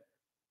devil said,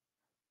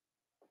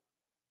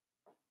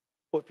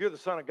 well, if you're the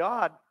Son of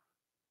God,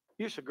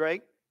 you're so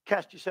great,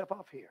 cast yourself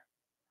off here.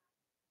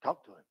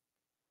 Talk to him.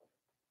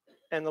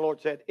 And the Lord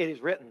said, it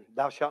is written,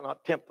 thou shalt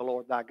not tempt the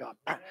Lord thy God.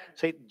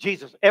 See,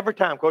 Jesus, every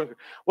time,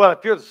 well,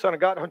 if you're the Son of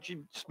God, why don't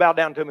you just bow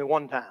down to me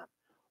one time?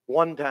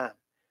 One time.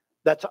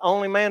 That's the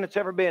only man that's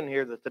ever been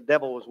here that the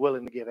devil was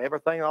willing to give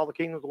everything, all the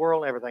kingdoms of the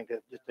world, and everything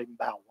to just even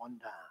bow one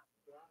time.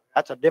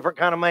 That's a different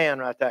kind of man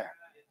right there.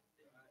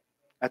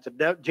 That's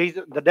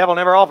Jesus. The devil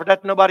never offered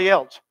that to nobody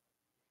else.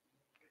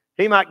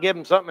 He might give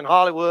him something in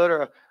Hollywood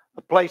or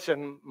a place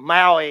in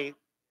Maui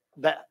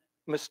that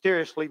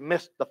mysteriously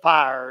missed the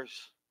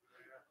fires,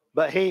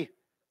 but he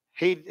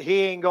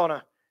ain't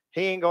gonna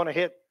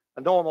hit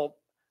a normal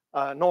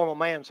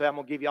man and say, I'm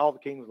gonna give you all the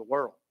kingdoms of the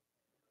world.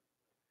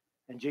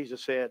 And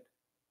Jesus said,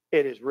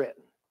 it is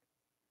written,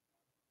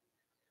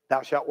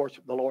 thou shalt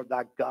worship the Lord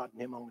thy God,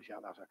 and him only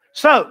shalt thou serve.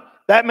 So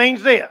that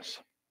means this,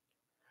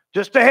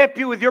 just to help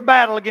you with your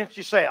battle against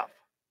yourself,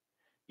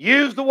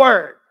 use the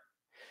word.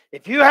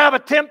 If you have a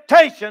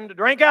temptation to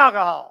drink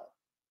alcohol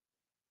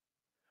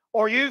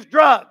or use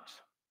drugs,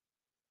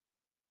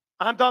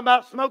 I'm talking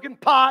about smoking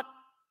pot,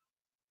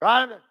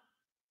 right?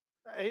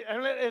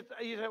 And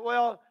you say,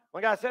 well,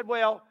 one guy said,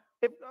 well,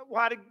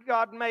 why did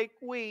God make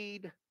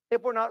weed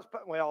if we're not,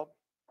 well,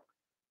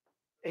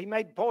 he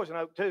made poison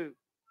oak too,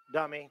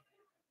 dummy.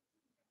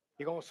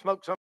 You're going to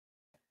smoke something,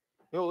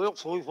 you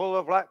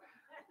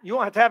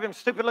won't have to have him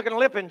stupid looking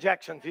lip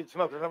injection if you'd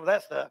smoke some of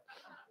that stuff.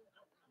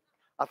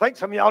 I think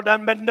some of y'all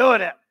done been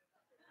doing it.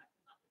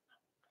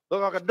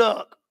 Look like a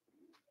duck.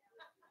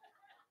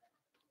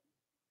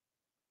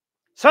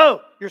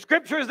 So, your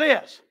scripture is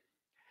this.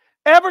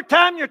 Every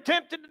time you're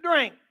tempted to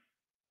drink,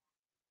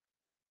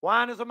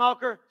 wine is a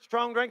mocker,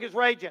 strong drink is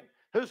raging.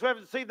 Whosoever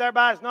is deceived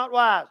thereby is not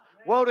wise.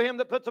 Woe to him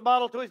that puts a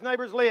bottle to his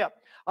neighbor's lip.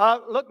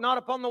 Look not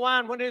upon the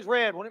wine when it is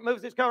red. When it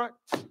moves its color,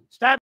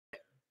 stab it.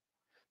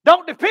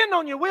 Don't depend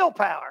on your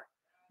willpower.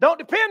 Don't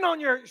depend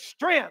on your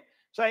strength.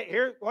 Say,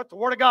 here, what's the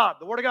Word of God?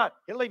 The Word of God.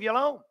 He'll leave you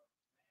alone.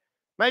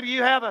 Maybe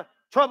you have a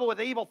trouble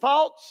with evil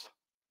thoughts.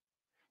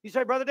 You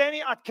say, Brother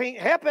Danny, I can't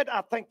help it.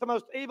 I think the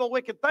most evil,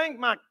 wicked things.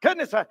 My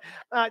goodness,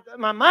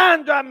 my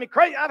mind driving me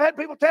crazy. I've had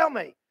people tell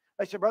me.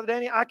 They said, Brother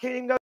Danny, I can't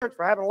even go to church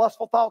for having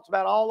lustful thoughts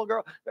about all the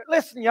girls. But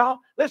listen, y'all.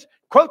 Listen.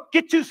 Quote,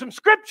 get you some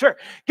scripture.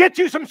 Get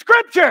you some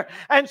scripture.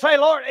 And say,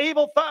 Lord,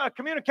 evil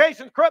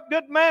communications, corrupt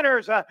good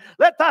manners.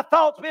 Let thy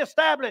thoughts be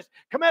established.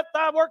 Commit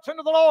thy works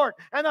unto the Lord.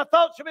 And thy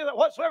thoughts should be that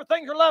whatsoever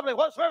things are lovely,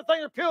 whatsoever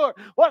things are pure,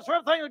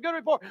 whatsoever things are good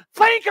report.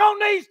 Think on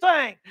these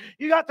things.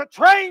 You got to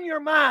train your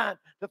mind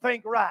to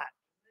think right.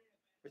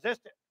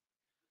 Resist it.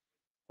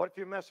 What if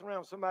you're messing around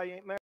with somebody you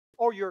ain't married?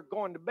 Or you're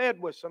going to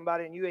bed with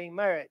somebody and you ain't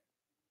married?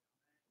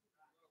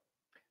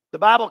 The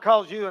Bible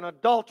calls you an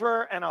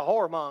adulterer and a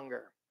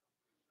whoremonger.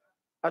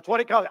 That's what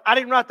it calls it. I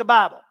didn't write the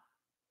Bible.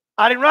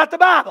 I didn't write the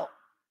Bible.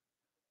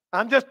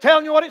 I'm just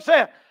telling you what it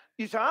said.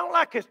 You say, I don't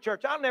like this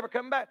church. I'll never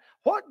come back.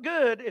 What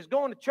good is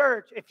going to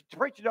church if the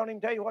preacher don't even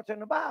tell you what's in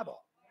the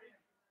Bible?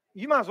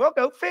 You might as well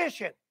go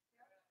fishing.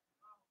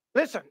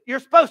 Listen,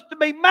 you're supposed to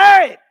be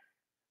married.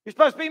 You're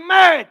supposed to be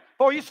married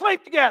before you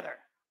sleep together.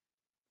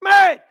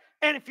 Married.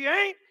 And if you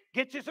ain't,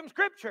 get you some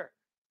scripture.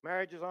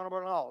 Marriage is honorable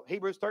in all.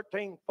 Hebrews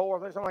 13:4,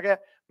 something like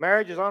that.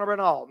 Marriage is honorable in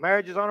all.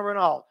 Marriage is honorable in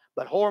all.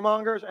 But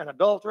whoremongers and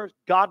adulterers,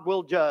 God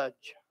will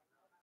judge.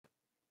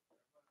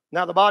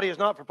 Now the body is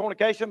not for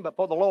fornication, but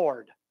for the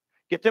Lord.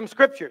 Get them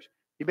scriptures.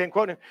 You've been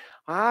quoting,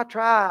 I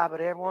try, but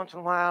every once in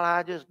a while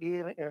I just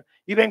give it.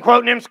 You've been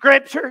quoting them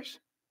scriptures?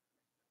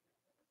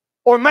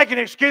 Or making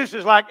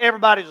excuses like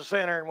everybody's a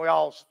sinner and we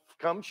all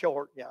come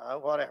short. Yeah,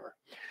 whatever.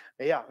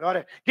 Yeah,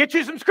 whatever. Get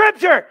you some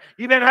scripture.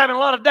 You've been having a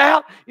lot of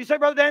doubt. You say,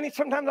 Brother Danny,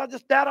 sometimes I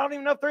just doubt. I don't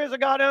even know if there is a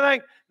God or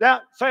anything.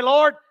 Doubt. Say,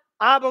 Lord,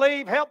 I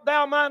believe, help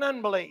thou mine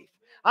unbelief.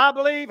 I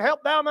believe,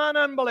 help thou mine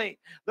unbelief.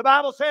 The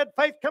Bible said,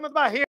 faith cometh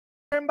by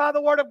hearing by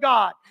the word of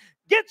God.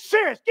 Get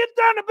serious. Get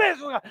down to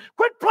business.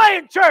 Quit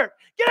playing church.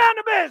 Get down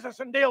to business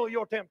and deal with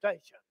your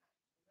temptation.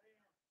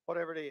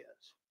 Whatever it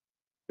is.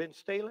 Been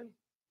stealing?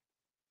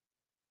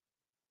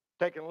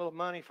 Taking a little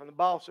money from the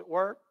boss at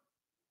work?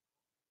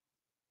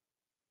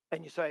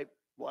 And you say,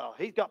 well,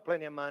 he's got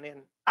plenty of money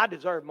and I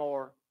deserve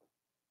more.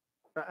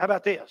 How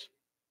about this?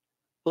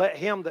 Let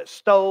him that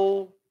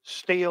stole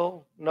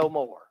steal no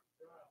more.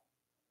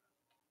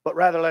 But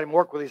rather let him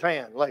work with his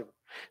hand, labor.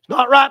 It's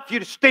not right for you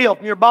to steal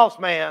from your boss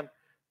man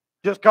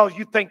just because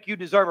you think you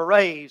deserve a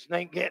raise and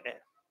ain't getting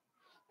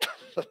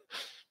it.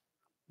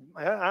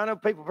 I know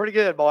people pretty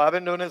good, boy. I've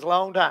been doing this a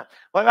long time.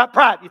 What about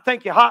pride? You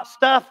think you're hot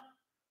stuff?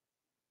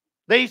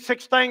 These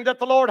 6 things that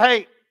the Lord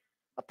hates.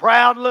 A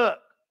proud look.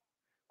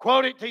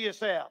 Quote it to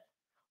yourself.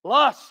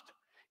 Lust.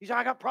 You say,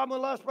 I got a problem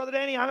with lust, Brother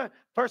Danny.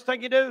 First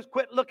thing you do is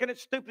quit looking at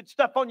stupid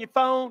stuff on your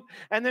phone.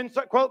 And then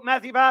quote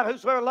Matthew 5,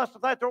 whosoever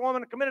lusteth after a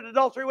woman committed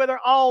adultery with her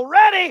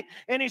already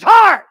in his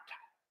heart.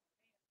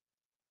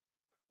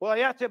 Well,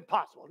 that's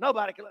impossible.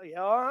 Nobody can.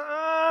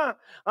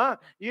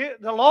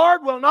 The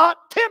Lord will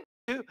not tempt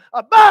you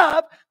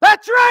above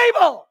that you're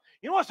able.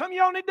 You know what some of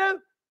y'all need to do?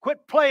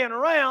 Quit playing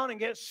around and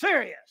get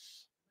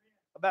serious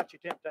about your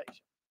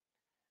temptation.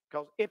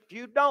 Because if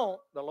you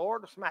don't, the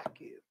Lord will smack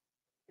you.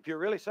 If you're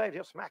really saved,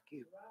 he'll smack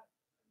you.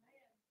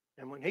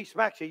 And when he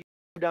smacks you,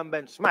 you've done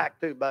been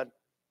smacked too, bud.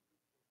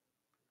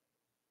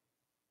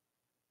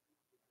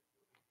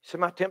 So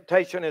my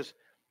temptation is,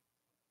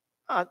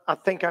 I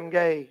think I'm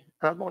gay.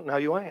 No,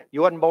 you ain't.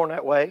 You wasn't born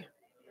that way.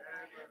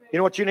 You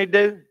know what you need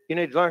to do? You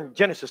need to learn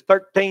Genesis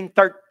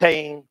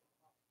 13:13.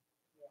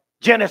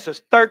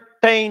 Genesis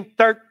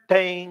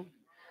 13:13.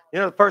 You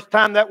know the first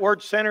time that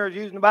word sinner is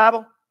used in the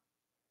Bible?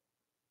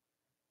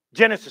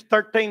 Genesis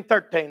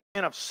 13:13.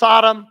 Men of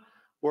Sodom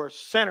were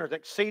sinners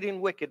exceeding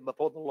wicked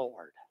before the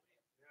Lord.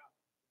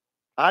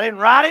 I didn't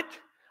write it.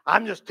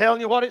 I'm just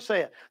telling you what it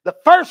said. The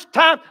first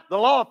time the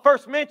law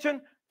first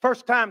mentioned,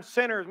 first time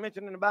sinner is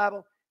mentioned in the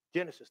Bible,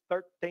 Genesis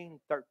 13:13.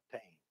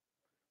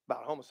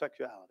 About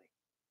homosexuality.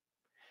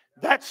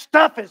 That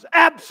stuff is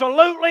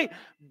absolutely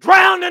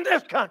drowned in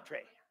this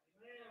country.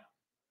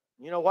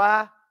 You know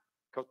why?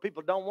 Because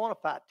people don't want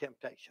to fight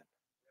temptation.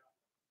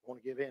 They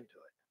want to give in to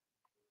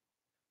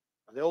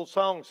it. The old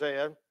song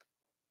said,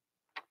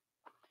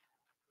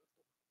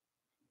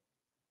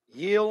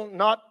 yield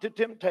not to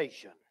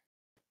temptation,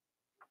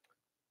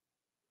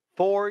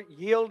 for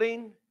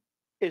yielding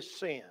is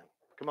sin.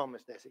 Come on,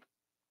 Miss Desi.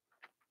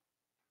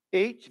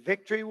 Each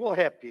victory will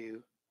help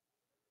you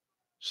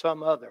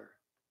some other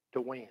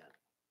to win.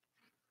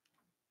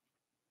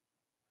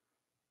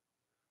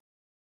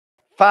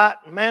 Fight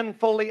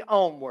manfully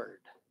onward.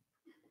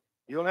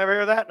 You'll never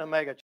hear that in a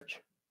mega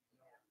church.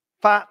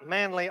 Fight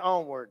manly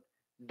onward.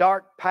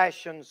 Dark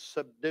passions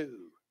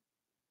subdue.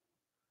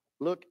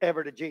 Look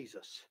ever to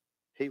Jesus.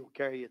 He will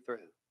carry you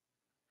through.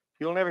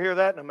 You'll never hear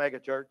that in a mega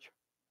church.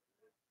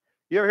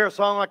 You ever hear a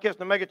song like this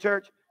in a mega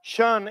church?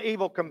 Shun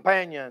evil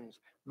companions,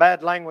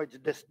 bad language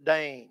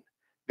disdain,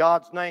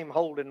 God's name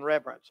hold in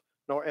reverence,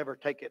 nor ever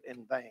take it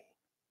in vain.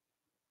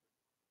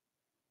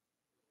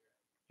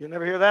 You'll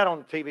never hear that on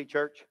the TV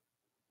church.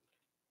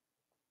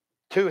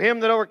 To him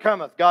that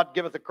overcometh, God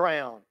giveth a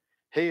crown.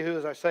 He who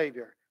is our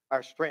Savior,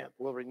 our strength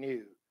will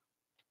renew.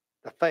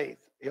 The faith,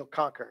 he'll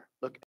conquer.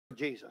 Look at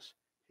Jesus.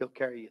 He'll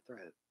carry you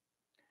through.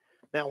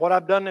 Now, what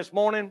I've done this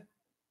morning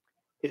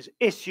is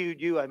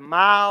issued you a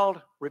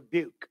mild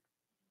rebuke.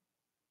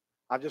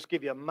 I'll just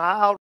give you a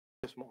mild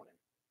this morning.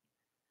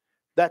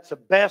 That's the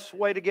best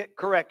way to get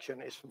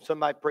correction is from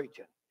somebody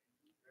preaching.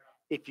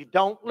 If you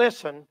don't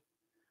listen,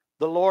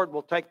 the Lord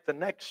will take the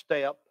next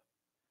step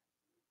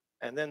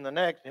and then the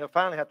next, and he'll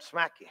finally have to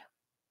smack you.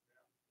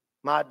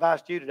 My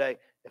advice to you today,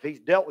 if he's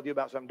dealt with you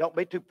about something, don't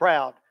be too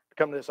proud to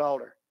come to this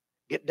altar.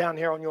 Get down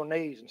here on your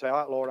knees and say, all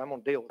right, Lord, I'm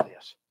going to deal with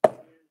this.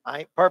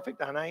 I ain't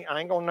perfect. I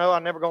ain't going to know.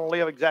 I'm never going to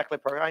live exactly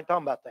perfect. I ain't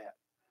talking about that.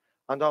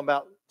 I'm talking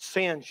about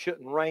sin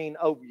shouldn't reign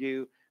over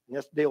you. And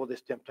let's deal with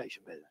this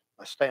temptation business.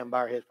 Let's stand by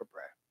our heads for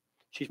prayer.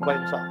 She's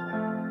playing softly.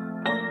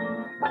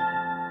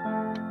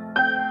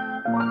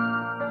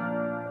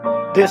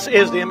 This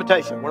is the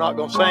invitation. We're not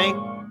going to sing.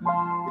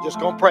 We're just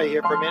going to pray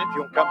here for a minute. If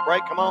you want to come pray,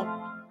 come on.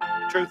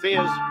 The truth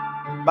is,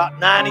 about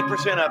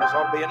 90% of us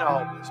ought to be in the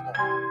altar this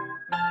morning.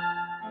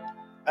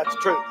 That's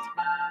the truth.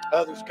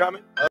 Others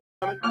coming.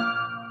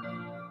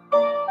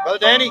 Brother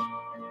Danny,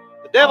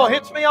 the devil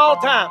hits me all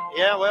the time.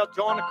 Yeah, well,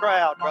 join the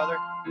crowd, brother.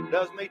 He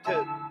does me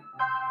too.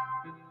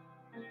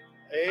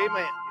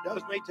 Amen. He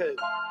does me too.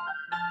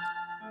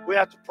 We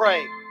have to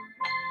pray.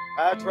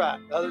 That's right.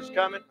 Others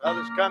coming.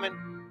 Others coming.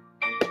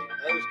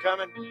 Those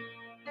coming.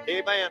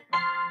 Amen.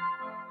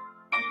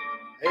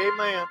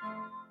 Amen.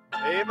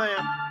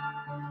 Amen.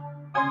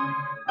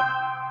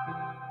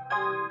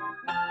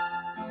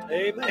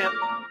 Amen.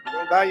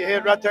 You bow your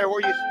head right there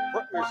where you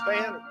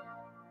stand.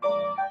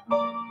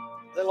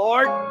 The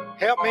Lord,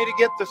 help me to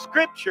get the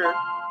scripture.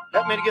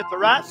 Help me to get the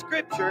right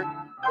scripture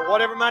for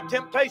whatever my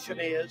temptation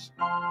is.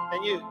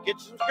 And you get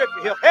some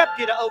scripture. He'll help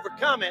you to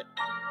overcome it.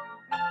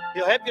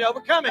 He'll help you to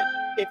overcome it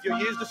if you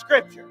use the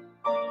scripture.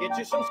 Get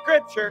you some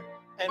scripture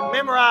and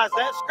memorize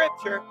that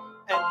scripture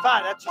and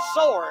fight. That's your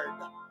sword.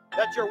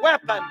 That's your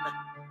weapon.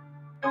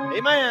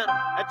 Amen.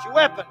 That's your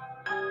weapon.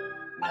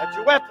 That's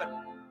your weapon.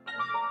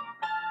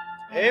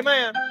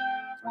 Amen.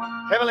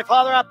 Heavenly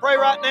Father, I pray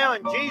right now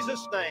in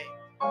Jesus' name,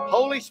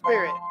 Holy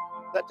Spirit,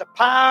 that the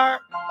power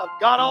of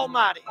God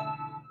Almighty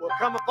will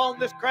come upon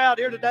this crowd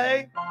here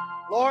today.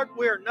 Lord,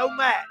 we are no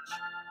match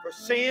for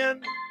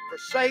sin, for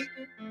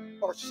Satan,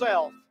 or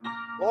self.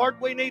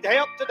 Lord, we need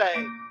help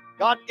today.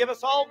 God, give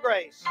us all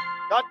grace.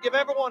 God, give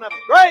every one of us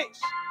grace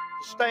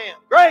to stand,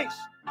 grace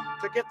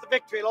to get the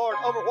victory, Lord,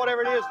 over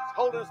whatever it is that's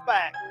holding us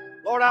back.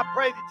 Lord, I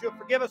pray that you'll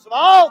forgive us of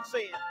all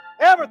sin,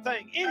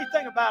 everything,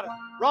 anything about us,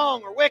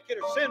 wrong or wicked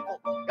or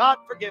sinful. God,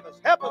 forgive us.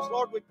 Help us,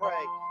 Lord, we pray.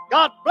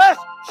 God, bless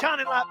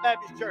Shining Light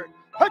Baptist Church.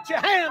 Put your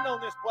hand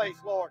on this place,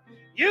 Lord.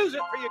 Use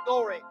it for your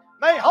glory.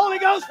 May Holy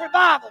Ghost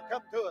revival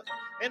come to us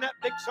in that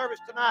big service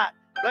tonight.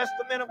 Bless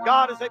the men of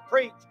God as they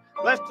preach.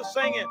 Bless the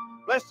singing.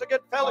 Bless the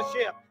good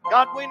fellowship.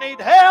 God, we need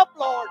help,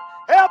 Lord.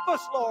 Help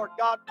us, Lord.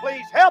 God,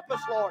 please help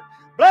us, Lord.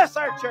 Bless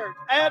our church.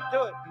 Add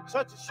to it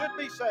such as should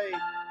be saved.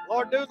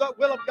 Lord, do the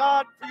will of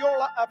God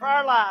for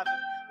our lives.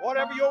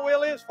 Whatever your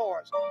will is for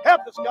us.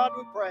 Help us, God,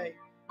 we pray.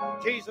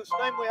 In Jesus'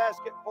 name we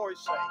ask it for his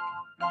sake.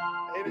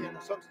 Amen.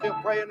 Some still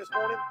praying this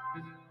morning?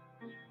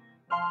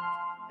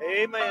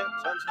 Amen.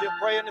 Some still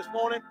praying this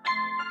morning?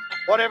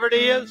 Whatever it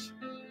is,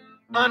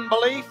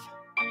 unbelief,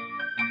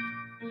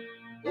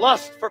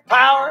 lust for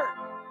power,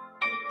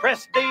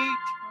 prestige,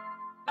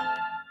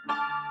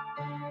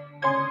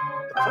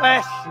 the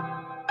flesh,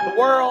 the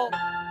world,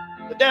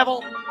 the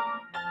devil,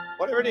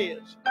 whatever it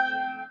is.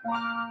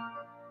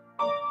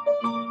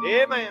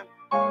 Amen.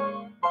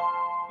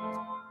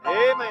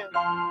 Amen.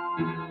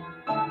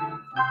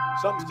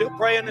 Some still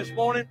praying this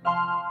morning?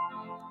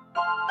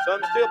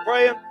 Some still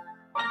praying?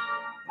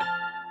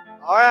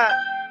 All right.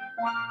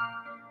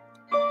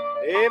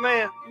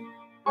 Amen.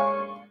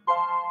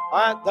 All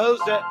right, those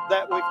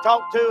that we've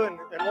talked to and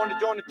want to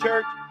join the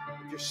church,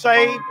 if you're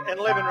saved and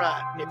living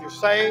right, if you're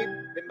saved,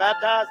 been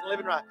baptized and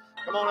living right,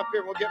 come on up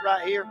here and we'll get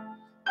right here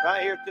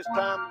at this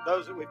time.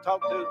 Those that we've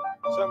talked to,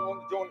 some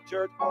want to join the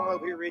church, come on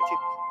over here, Richie.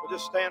 We'll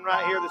just stand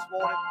right here this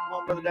morning. Come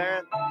on, Brother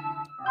Darren.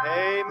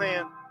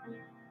 Amen.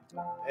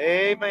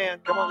 Amen.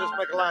 Come on, just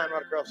make a line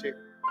right across here.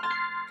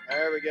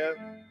 There we go.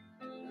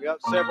 We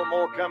got several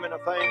more coming, I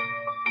think.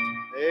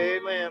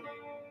 Amen.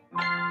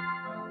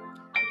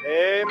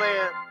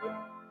 Amen.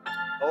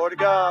 Glory to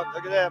God.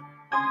 Look at that.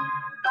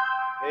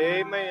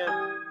 Amen.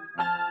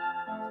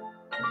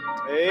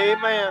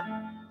 Amen.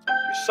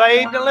 You're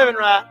saved and living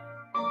right.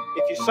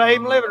 If you're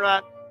saved and living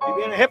right, you're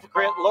being a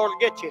hypocrite, the Lord will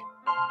get you.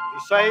 If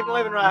you're saved and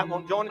living right,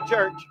 won't join the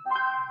church.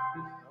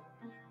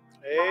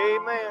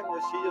 Amen.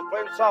 She just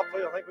playing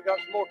softly. I think we got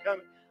some more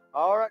coming.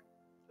 All right.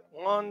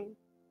 1,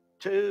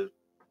 2,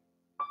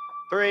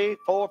 3,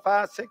 4,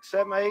 5, 6,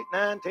 7, 8,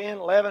 9, 10,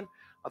 11.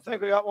 I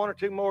think we got 1 or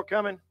 2 more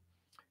coming.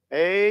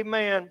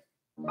 Amen.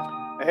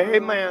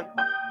 Amen.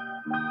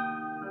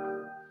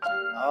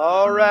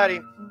 All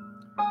righty.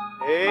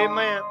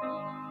 Amen.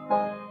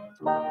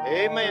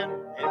 Amen.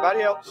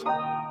 Anybody else?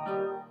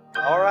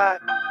 All right.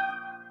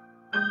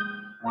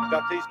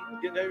 Got these.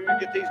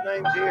 Get these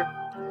names here.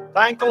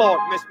 Thank the Lord.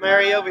 Miss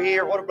Mary over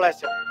here. What a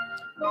blessing.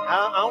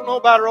 I don't know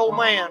about her old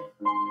man.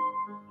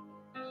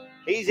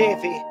 He's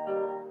iffy.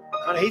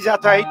 He's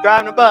out there. He's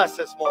driving a bus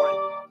this morning.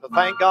 So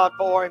thank God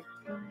for him.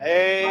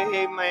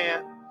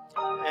 Amen.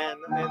 And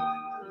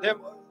then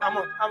I'm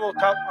gonna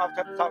talk. I'll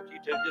have to talk to you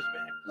too just a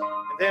minute.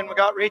 And then we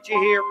got Richie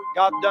here.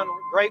 God's done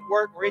great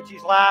work in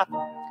Richie's life.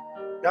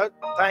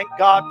 Thank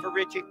God for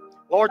Richie.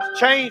 Lord's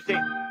changed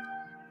him.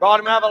 Brought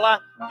him out of a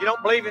life. You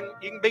don't believe in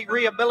you can be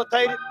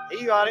rehabilitated?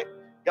 He got it.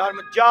 Got him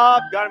a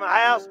job. Got him a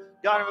house.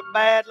 Got him a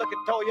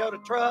bad-looking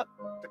Toyota truck,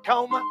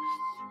 Tacoma.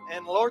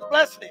 And the Lord's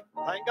blessing him.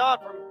 Thank God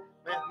for him.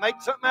 Man,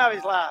 make something out of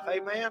his life.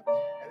 Amen.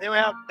 And then we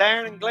have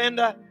Darren and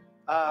Glenda.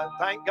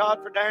 Thank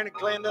God for Darren and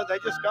Glenda. They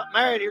just got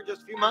married here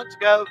just a few months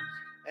ago.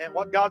 And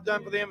what God's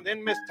done for them. And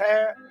then Miss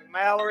Tara and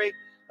Mallory.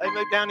 They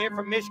moved down here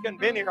from Michigan.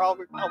 Been here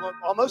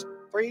almost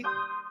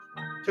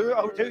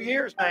 2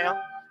 years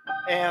now.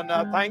 And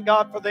thank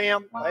God for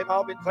them. They've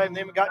all been saving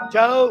them. We got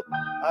Joe.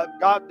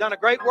 God's done a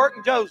great work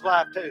in Joe's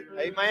life too.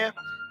 Amen.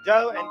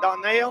 Joe and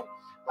Donnell.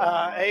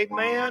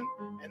 Amen.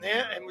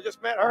 And we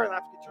just met her. And I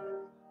forget your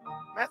name.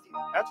 Matthew.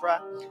 That's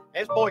right.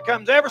 This boy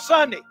comes every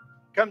Sunday.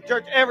 Comes to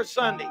church every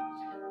Sunday.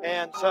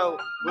 And so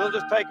we'll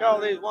just take all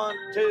these 1,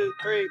 2,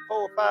 3,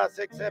 4, 5,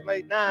 6, 7,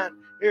 8, 9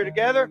 here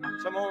together.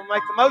 Someone will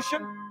make the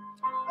motion.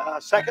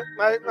 Second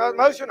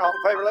motion. All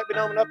in favor, let me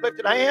know with an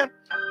uplifted hand.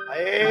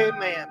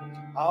 Amen.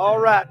 All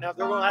right. Now,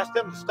 they're going to ask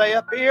them to stay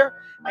up here,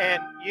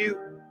 and you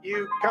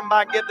come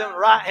by and give them the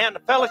right hand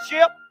of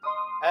fellowship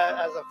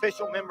as an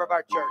official member of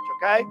our church,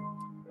 okay?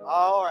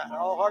 All right.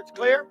 All hearts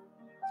clear?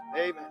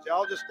 Amen.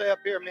 Y'all just stay up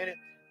here a minute.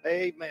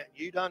 Amen.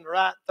 You done the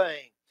right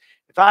thing.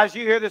 If I was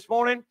you here this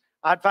morning,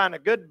 I'd find a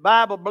good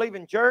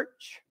Bible-believing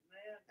church,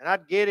 and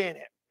I'd get in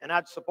it, and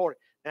I'd support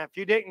it. Now, if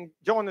you didn't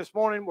join this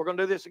morning, we're going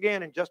to do this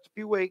again in just a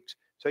few weeks,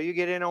 so you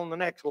get in on the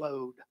next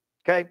load,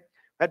 okay?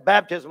 I had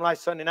baptism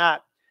last Sunday night,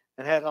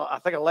 and had, I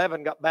think,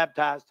 11 got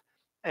baptized,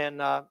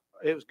 and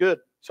it was good.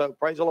 So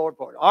praise the Lord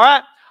for it. All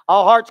right,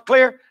 all hearts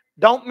clear.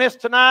 Don't miss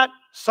tonight,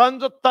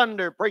 Sons of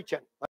Thunder preaching.